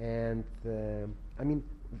 and I mean,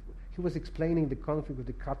 he was explaining the conflict with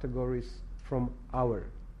the categories from our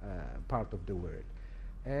part of the world.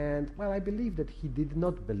 And, well, I believe that he did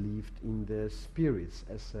not believe in the spirits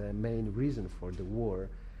as a main reason for the war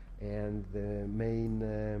and the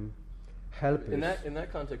main helpers. In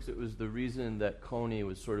that context, it was the reason that Coney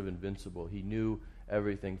was sort of invincible. He knew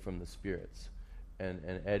everything from the spirits.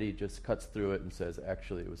 And Eddie just cuts through it and says,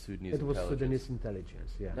 actually, it was Sudanese intelligence. It was Sudanese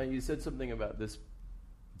intelligence, yeah. Now, you said something about this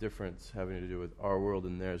difference having to do with our world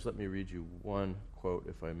and theirs. Let me read you one quote,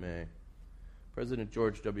 if I may. President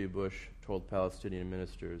George W. Bush told Palestinian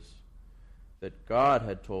ministers that God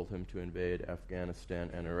had told him to invade Afghanistan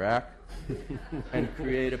and Iraq and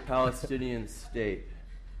create a Palestinian state,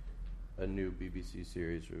 a new BBC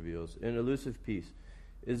series reveals. In Elusive Peace,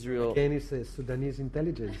 Israel... Again, it's Sudanese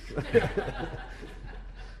intelligence.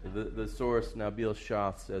 The source, Nabil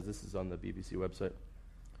Shah, says, this is on the BBC website,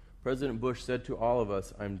 President Bush said to all of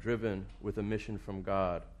us, I'm driven with a mission from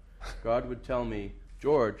God. God would tell me,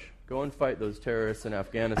 George, go and fight those terrorists in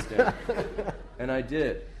Afghanistan. And I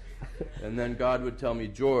did. And then God would tell me,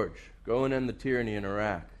 George, go and end the tyranny in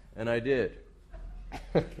Iraq. And I did.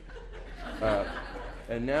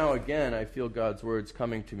 And now again, I feel God's words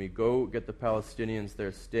coming to me. Go get the Palestinians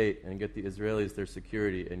their state and get the Israelis their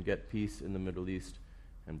security and get peace in the Middle East.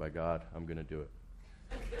 And by God, I'm going to do it.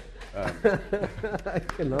 I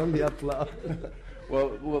can only applaud.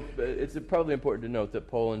 Well, it's probably important to note that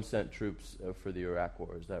Poland sent troops for the Iraq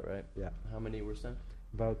War. Is that right? Yeah. How many were sent?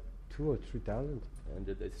 About 2,000 or 3,000. And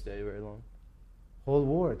did they stay very long? Whole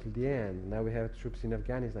war till the end. Now we have troops in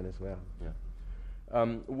Afghanistan as well.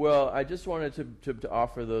 Yeah. Well, I just wanted to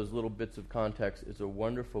offer those little bits of context. It's a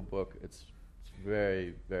wonderful book. It's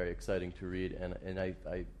very, very exciting to read, and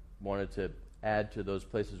I wanted to add to those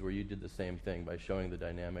places where you did the same thing by showing the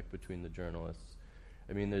dynamic between the journalists.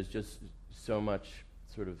 I mean, there's just so much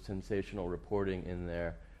sort of sensational reporting in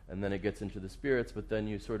there, and then it gets into the spirits, but then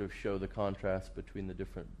you sort of show the contrast between the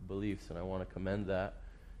different beliefs, and I want to commend that,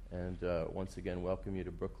 and once again welcome you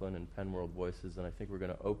to Brooklyn and Penn World Voices, and I think we're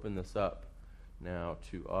going to open this up now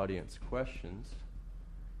to audience questions.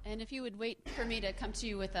 And if you would wait for me to come to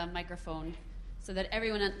you with a microphone so that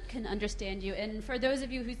everyone can understand you. And for those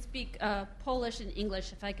of you who speak Polish and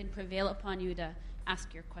English, if I can prevail upon you to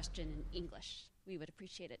ask your question in English, we would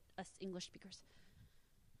appreciate it, us English speakers.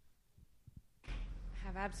 I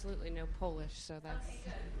have absolutely no Polish, so that's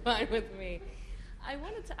fine with me. I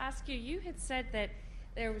wanted to ask you, you had said that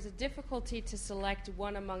there was a difficulty to select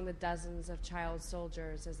one among the dozens of child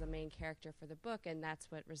soldiers as the main character for the book, and that's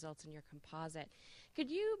what results in your composite. Could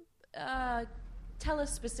you tell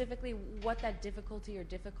us specifically what that difficulty or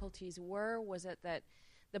difficulties were? Was it that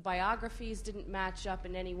the biographies didn't match up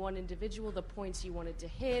in any one individual, the points you wanted to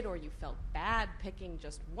hit, or you felt bad picking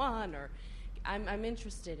just one? Or I'm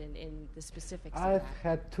interested in the specifics of I've that.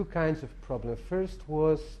 had two kinds of problems. First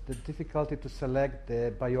was the difficulty to select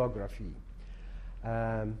the biography.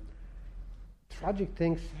 Tragic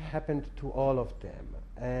things happened to all of them,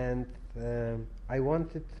 and I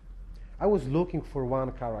was looking for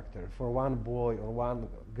one character, for one boy or one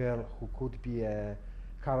girl who could be a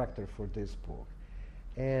character for this book.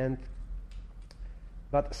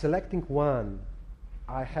 But selecting one,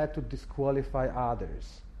 I had to disqualify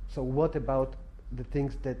others. So what about the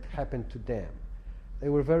things that happened to them? They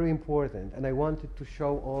were very important, and I wanted to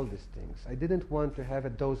show all these things. I didn't want to have a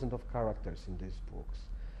dozen of characters in these books.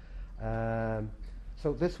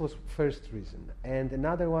 So this was first reason. And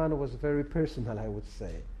another one was very personal, I would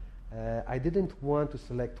say. I didn't want to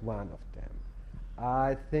select one of them.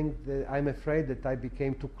 I'm afraid that I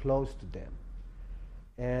became too close to them.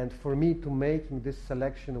 And for me, to making this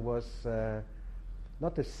selection was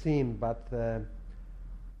not a sin, but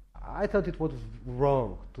I thought it was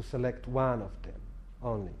wrong to select one of them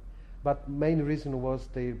only. But main reason was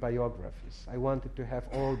their biographies. I wanted to have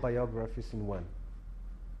all biographies in one.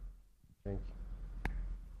 Thank you.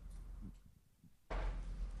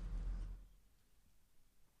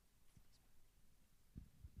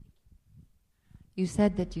 You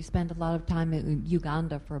said that you spent a lot of time in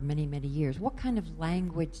Uganda for many, many years. What kind of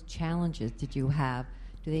language challenges did you have?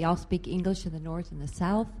 Do they all speak English in the north and the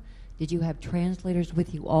south? Did you have translators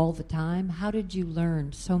with you all the time? How did you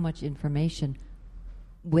learn so much information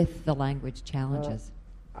with the language challenges?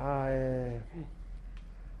 The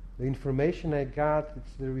information I got,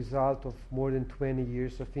 it's the result of more than 20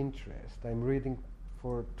 years of interest. I'm reading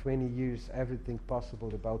for 20 years everything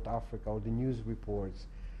possible about Africa, all the news reports,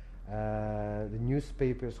 the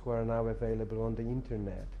newspapers who are now available on the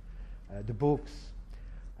internet, the books.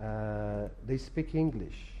 They speak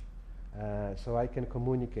English, so I can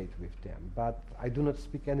communicate with them. But I do not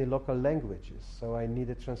speak any local languages, so I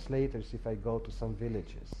needed translators if I go to some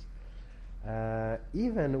villages.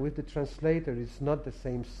 Even with the translator, it's not the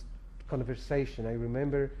same conversation. I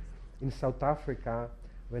remember in South Africa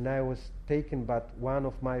when I was taken by one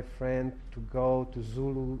of my friends to go to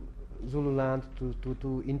Zululand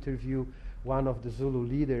to interview one of the Zulu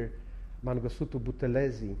leader, Mangosuthu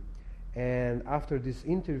Buthelezi. And after this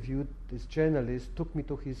interview, this journalist took me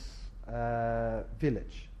to his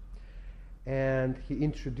village. And he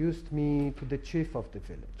introduced me to the chief of the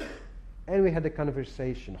village. And we had a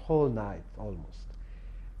conversation, whole night almost.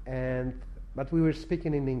 But we were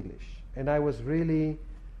speaking in English. And I was really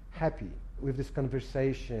happy with this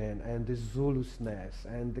conversation and the Zulusness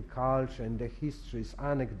and the culture and the histories,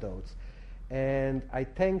 anecdotes. And I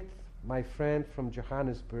thanked my friend from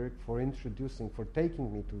Johannesburg for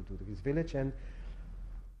taking me to his village and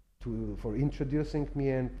for introducing me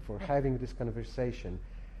and for having this conversation.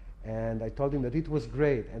 And I told him that it was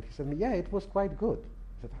great. And he said, yeah, it was quite good.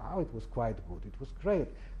 I said, how it was quite good? It was great.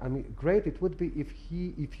 I mean, great it would be if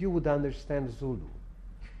you would understand Zulu.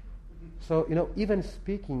 So, even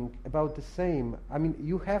speaking about the same, I mean,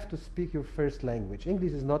 you have to speak your first language.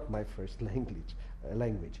 English is not my first language.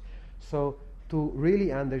 So, to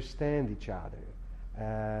really understand each other,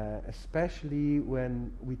 especially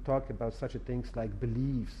when we talk about such things like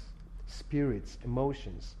beliefs, spirits,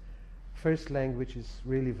 emotions, first language is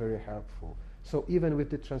really very helpful. So, even with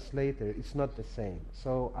the translator, it's not the same.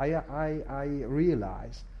 So, I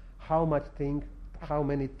realize how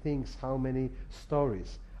many things, how many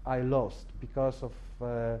stories I lost because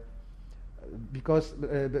I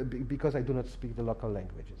do not speak the local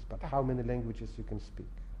languages. But how many languages you can speak?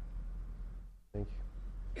 Thank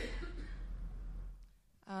you.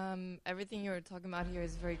 Everything you're talking about here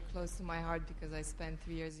is very close to my heart because I spent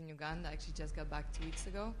 3 years in Uganda. I actually just got back 2 weeks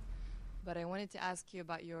ago. But I wanted to ask you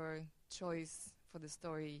about your choice for the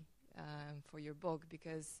story for your book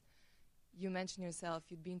because you mentioned yourself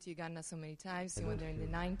you'd been to Uganda so many times. You went there in the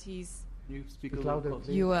 90s. You speak a little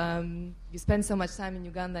closer. You spent so much time in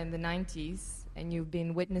Uganda in the 90s, and you've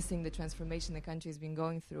been witnessing the transformation the country has been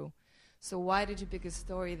going through. So why did you pick a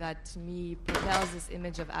story that, to me, propels this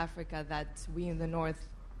image of Africa that we in the North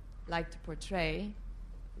like to portray,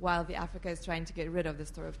 while the Africa is trying to get rid of the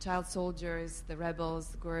story of child soldiers, the rebels,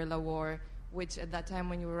 the guerrilla war, which at that time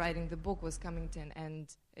when you were writing the book was coming to an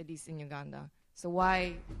end, at least in Uganda. So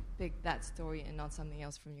why pick that story and not something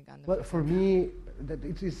else from Uganda? Well, for me,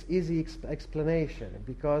 it is easy explanation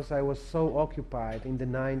because I was so occupied in the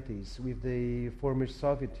 90s with the former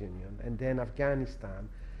Soviet Union and then Afghanistan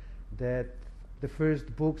that the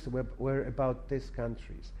first books were about these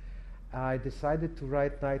countries. I decided to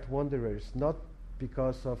write Night Wanderers not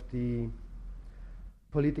because of the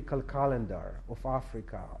political calendar of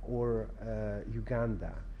Africa or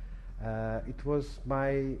Uganda.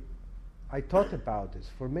 I thought about this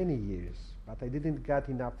for many years, but I didn't get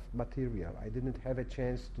enough material. I didn't have a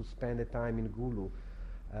chance to spend a time in Gulu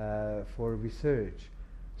for research.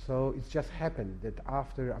 So it just happened that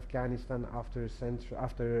after Afghanistan, after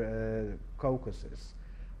Caucasus,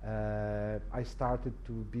 I started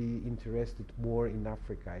to be interested more in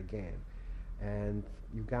Africa again. And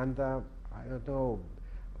Uganda, I don't know.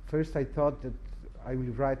 First I thought that I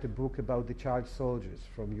will write a book about the child soldiers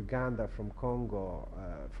from Uganda, from Congo,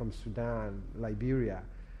 from Sudan, Liberia.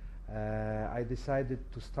 I decided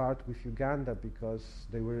to start with Uganda because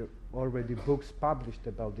there were already books published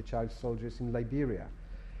about the child soldiers in Liberia.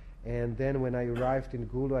 And then when I arrived in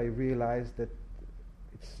Gulu, I realized that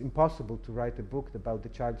it's impossible to write a book about the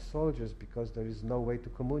child soldiers because there is no way to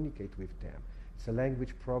communicate with them. It's a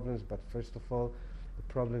language problem, but first of all,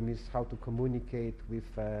 the problem is how to communicate with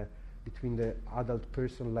between the adult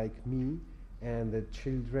person like me and the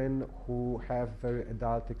children who have very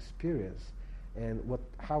adult experience. And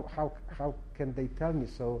how can they tell me?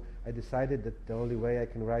 So I decided that the only way I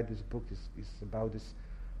can write this book is about this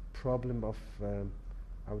problem of,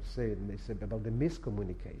 I would say, it's about the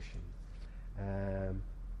miscommunication.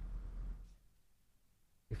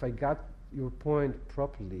 If I got your point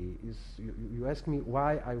properly, is you ask me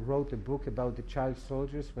why I wrote a book about the child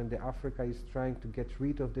soldiers when the Africa is trying to get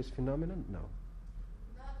rid of this phenomenon? No.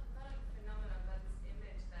 Not a phenomenon, but this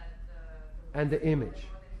image that... And the image.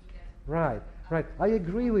 Right. I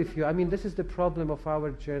agree with you. I mean, this is the problem of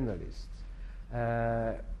our journalists.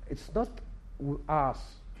 It's not us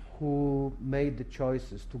who made the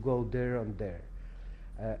choices to go there and there.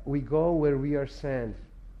 We go where we are sent,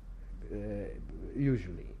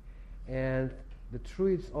 usually. And the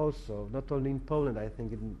truth is also, not only in Poland, I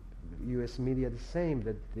think in US media the same,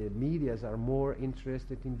 that the medias are more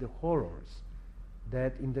interested in the horrors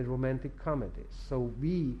than in the romantic comedies. So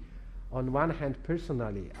we, on one hand,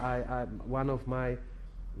 personally, one of my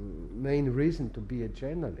main reasons to be a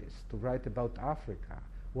journalist, to write about Africa,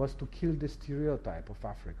 was to kill the stereotype of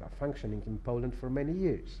Africa, functioning in Poland for many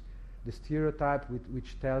years. The stereotype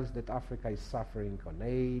which tells that Africa is suffering on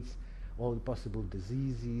AIDS, all the possible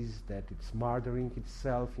diseases, that it's murdering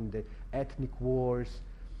itself in the ethnic wars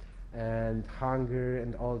and hunger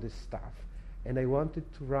and all this stuff. And I wanted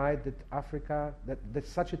to write that Africa, that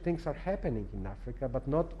such things are happening in Africa, but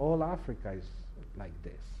not all Africa is like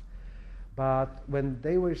this. But when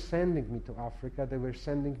they were sending me to Africa, they were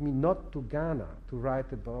sending me not to Ghana to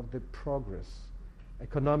write about the progress,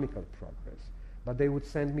 economical progress, but they would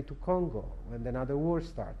send me to Congo when another war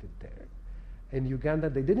started there. In Uganda,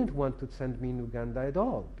 they didn't want to send me in Uganda at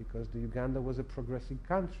all, because the Uganda was a progressive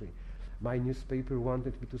country. My newspaper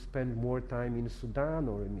wanted me to spend more time in Sudan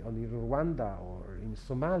or in Rwanda or in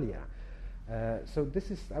Somalia. So this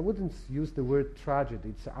is, I wouldn't use the word tragedy,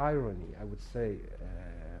 it's irony, I would say.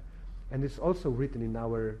 And it's also written in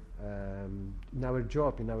our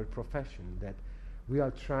job, in our profession, that we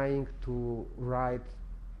are trying to write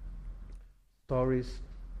stories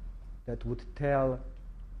that would tell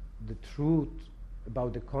the truth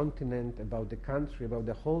about the continent, about the country, about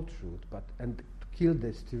the whole truth, and to kill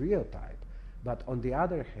the stereotype. But on the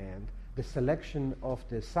other hand, the selection of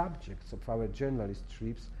the subjects of our journalist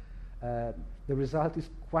trips, the result is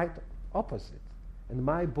quite opposite. And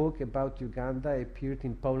my book about Uganda appeared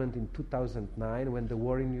in Poland in 2009 when the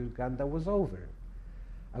war in Uganda was over.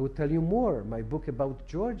 I would tell you more. My book about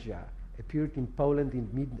Georgia appeared in Poland in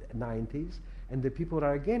mid-90s, and the people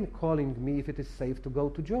are again calling me if it is safe to go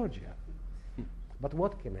to Georgia. But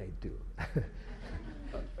what can I do?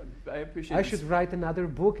 I appreciate I should write another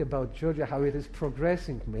book about Georgia, how it is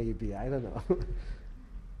progressing, maybe. I don't know.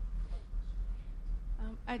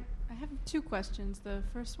 I have two questions. The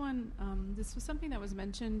first one, this was something that was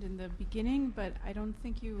mentioned in the beginning, but I don't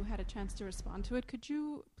think you had a chance to respond to it. Could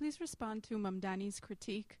you please respond to Mamdani's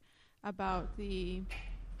critique about the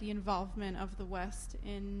involvement of the West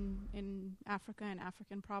in Africa and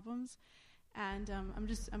African problems? And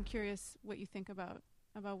I'm curious what you think about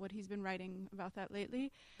what he's been writing about that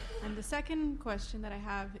lately. And the second question that I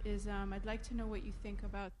have is I'd like to know what you think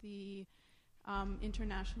about the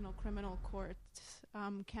International Criminal Court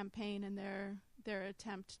campaign and their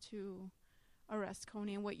attempt to arrest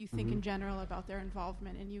Kony, and what you think in general about their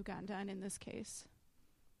involvement in Uganda and in this case.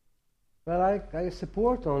 Well, I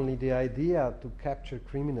support only the idea to capture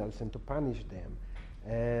criminals and to punish them.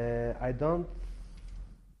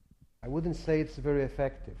 I wouldn't say it's very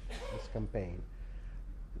effective, this campaign.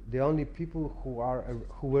 The only people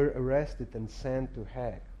who were arrested and sent to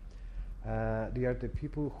Hague, they are the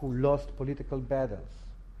people who lost political battles.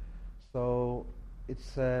 So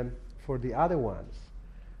it's for the other ones.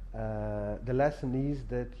 The lesson is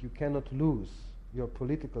that you cannot lose your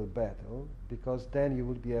political battle, because then you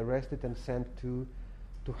will be arrested and sent to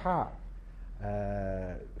Hague.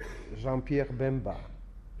 Jean-Pierre Bemba,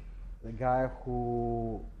 the guy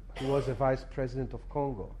who was a vice president of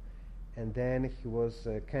Congo, and then he was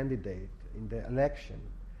a candidate in the election.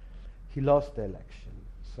 He lost the election,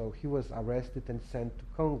 so he was arrested and sent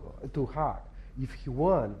to Hague. If he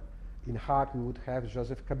won, in Hague we would have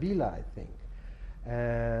Joseph Kabila, I think.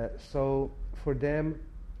 So for them,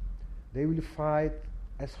 they will fight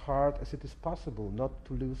as hard as it is possible not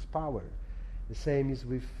to lose power. The same is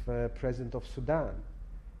with President of Sudan.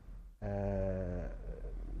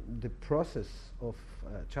 The process of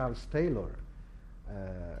Charles Taylor,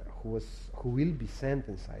 who will be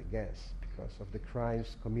sentenced, I guess, because of the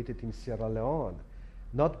crimes committed in Sierra Leone,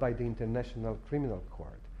 not by the International Criminal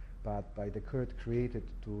Court, but by the court created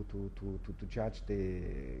to judge the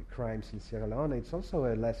crimes in Sierra Leone. It's also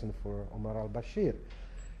a lesson for Omar al-Bashir,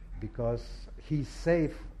 because he's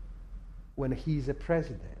safe when he's a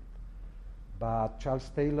president. But Charles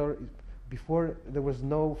Taylor, before there was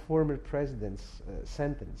no former presidents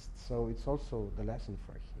sentenced, so it's also the lesson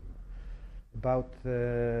for him. About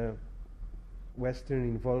Western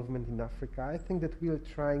involvement in Africa, I think that we are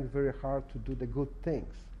trying very hard to do the good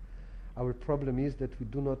things. Our problem is that we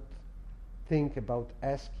do not think about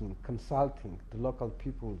asking, consulting the local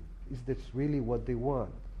people, is this really what they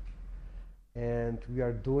want? And we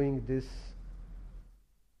are doing this.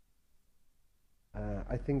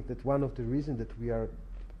 I think that one of the reasons that we are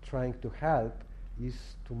trying to help is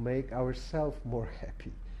to make ourselves more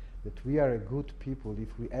happy, that we are a good people if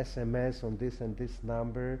we SMS on this and this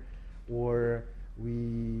number, or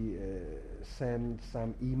we send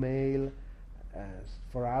some email.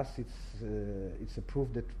 For us, it's a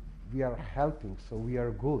proof that we are helping, so we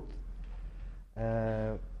are good.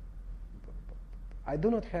 I do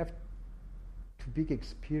not have too big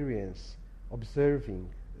experience observing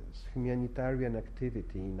humanitarian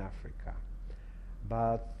activity in Africa,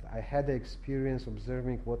 but I had the experience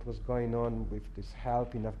observing what was going on with this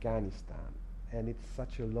help in Afghanistan, and it's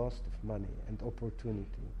such a loss of money and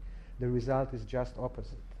opportunity. The result is just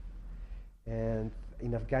opposite. And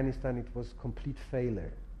in Afghanistan, it was complete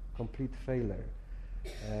failure.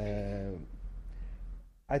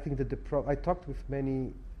 I think that I talked with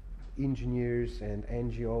many engineers and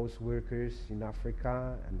NGOs workers in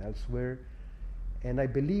Africa and elsewhere, and I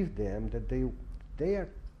believe them that they are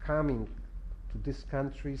coming to these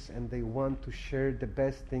countries and they want to share the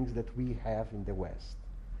best things that we have in the West,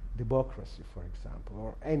 democracy, for example,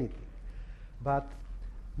 or anything. But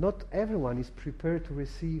not everyone is prepared to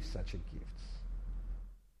receive such a gifts.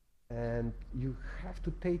 And you have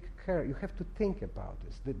to take care, you have to think about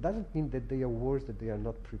this. That doesn't mean that they are worse, that they are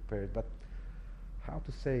not prepared, but how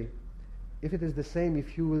to say, if it is the same,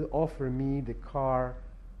 if you will offer me the car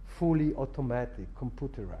fully automatic,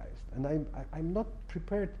 computerized, and I'm not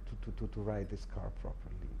prepared to ride this car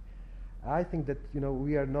properly. I think that,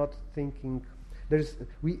 we are not thinking, there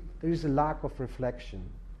is a lack of reflection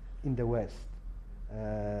in the West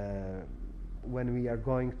when we are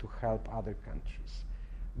going to help other countries.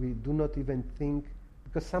 We do not even think,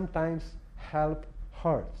 because sometimes help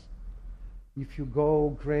hurts. If you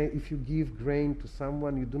give grain to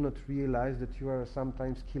someone, you do not realize that you are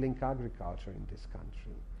sometimes killing agriculture in this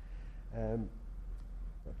country.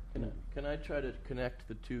 Can I try to connect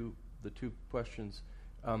the two questions?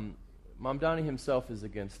 Mamdani himself is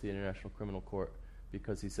against the International Criminal Court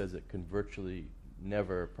because he says it can virtually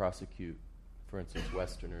never prosecute, for instance,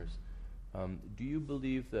 Westerners. Do you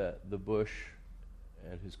believe that the Bush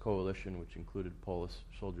and his coalition, which included Polish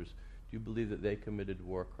soldiers, do you believe that they committed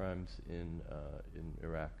war crimes in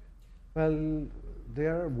Iraq? Well,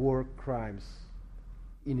 there are war crimes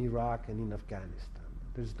in Iraq and in Afghanistan.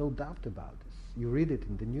 There's no doubt about this. You read it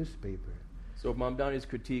in the newspaper. So Mamdani's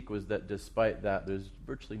critique was that despite that, there's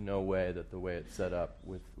virtually no way that the way it's set up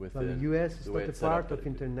within the U.S. is not a part of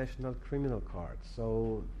international International Criminal Court,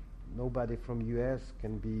 so nobody from U.S.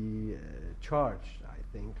 can be charged, I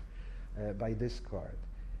think, by this court.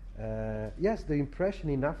 Yes, the impression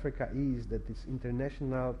in Africa is that this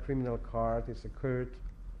International Criminal Court is a court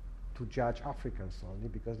to judge Africans only,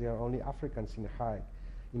 because there are only Africans in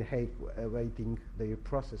Hague awaiting their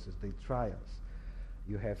processes, their trials.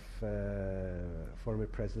 You have former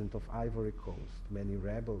president of Ivory Coast, many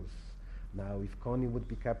rebels. Now, if Kony would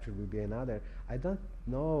be captured, would be another. I don't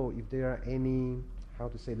know if there are any,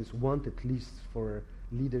 wanted lists for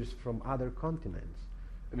leaders from other continents.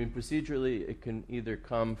 I mean, procedurally, it can either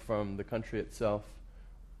come from the country itself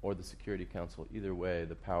or the Security Council. Either way,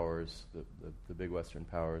 the powers, the big Western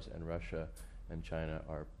powers, and Russia and China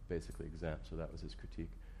are basically exempt, so that was his critique.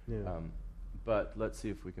 Yeah. But let's see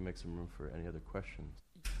if we can make some room for any other questions.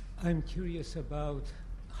 I'm curious about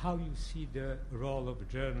how you see the role of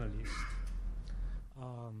journalists.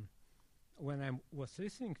 When I was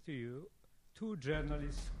listening to you, two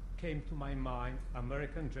journalists came to my mind,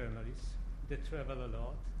 American journalists. They travel a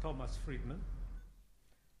lot, Thomas Friedman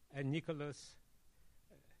and Nicholas,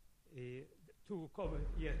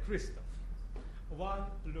 Christoph. One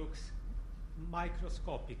looks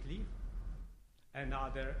microscopically,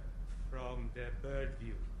 another from the bird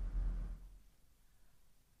view.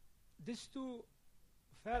 These two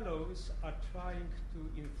fellows are trying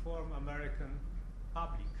to inform American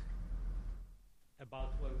public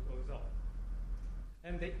about what goes on,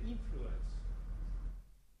 and they influence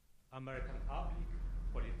American public,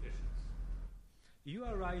 politicians. You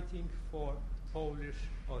are writing for Polish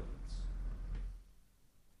audience.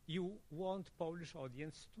 you want Polish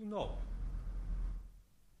audience to know.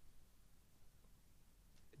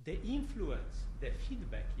 The influence, the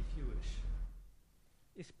feedback, if you wish,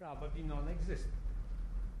 is probably non-existent.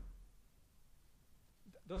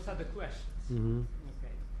 Those are the questions. Mm-hmm.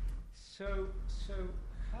 Okay. So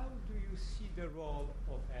how do you see the role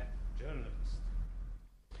of a journalist?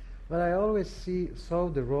 Well, I always saw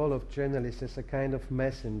the role of journalist as a kind of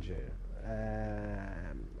messenger.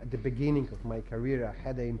 At the beginning of my career, I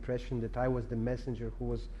had the impression that I was the messenger who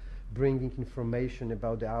was bringing information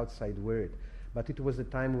about the outside world. But it was a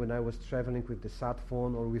time when I was traveling with the sat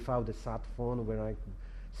phone or without the sat phone, when I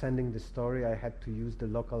sending the story, I had to use the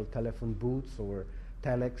local telephone booths or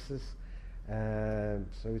telexes.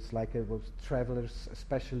 So it's like it was travelers,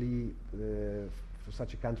 especially for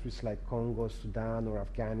such countries like Congo, Sudan, or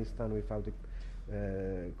Afghanistan, without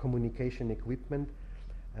the communication equipment.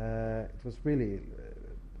 It was really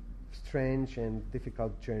strange and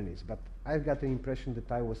difficult journeys. But I got the impression that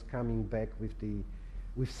I was coming back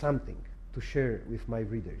with something to share with my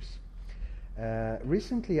readers.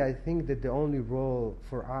 Recently, I think that the only role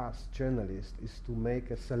for us journalists is to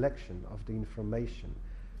make a selection of the information.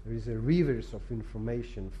 There is a rivers of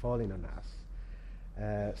information falling on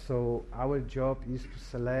us. So our job is to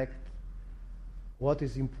select what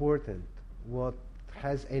is important, what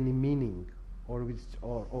has any meaning, or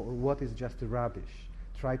what is just rubbish.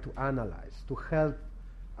 Try to analyze, to help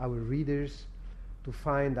our readers to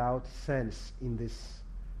find out sense in these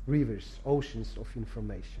rivers, oceans of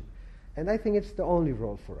information. And I think it's the only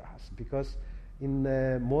role for us, because in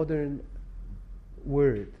the modern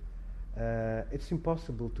world, it's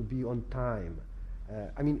impossible to be on time.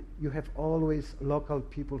 I mean, you have always local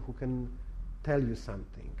people who can tell you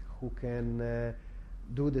something, who can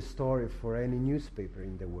do the story for any newspaper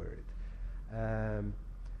in the world.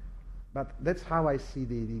 But that's how I see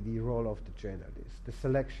the role of the journalist, the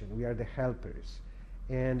selection. We are the helpers.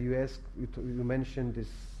 And you mentioned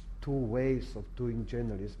these two ways of doing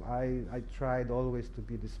journalism. I tried always to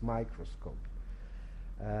be this microscope.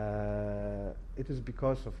 It is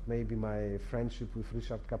because of maybe my friendship with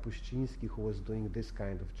Ryszard Kapuściński, who was doing this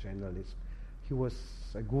kind of journalism. He was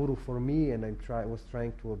a guru for me, and I was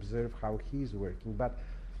trying to observe how he's working. But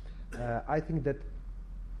I think that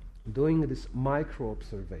doing this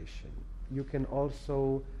micro-observation, you can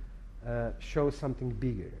also show something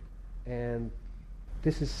bigger. And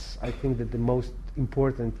this is, I think, that the most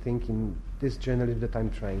important thing in this journalism that I'm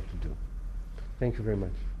trying to do. Thank you very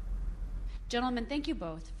much. Gentlemen, thank you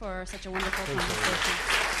both for such a wonderful conversation.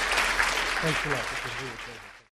 Thanks a lot. It was really a pleasure.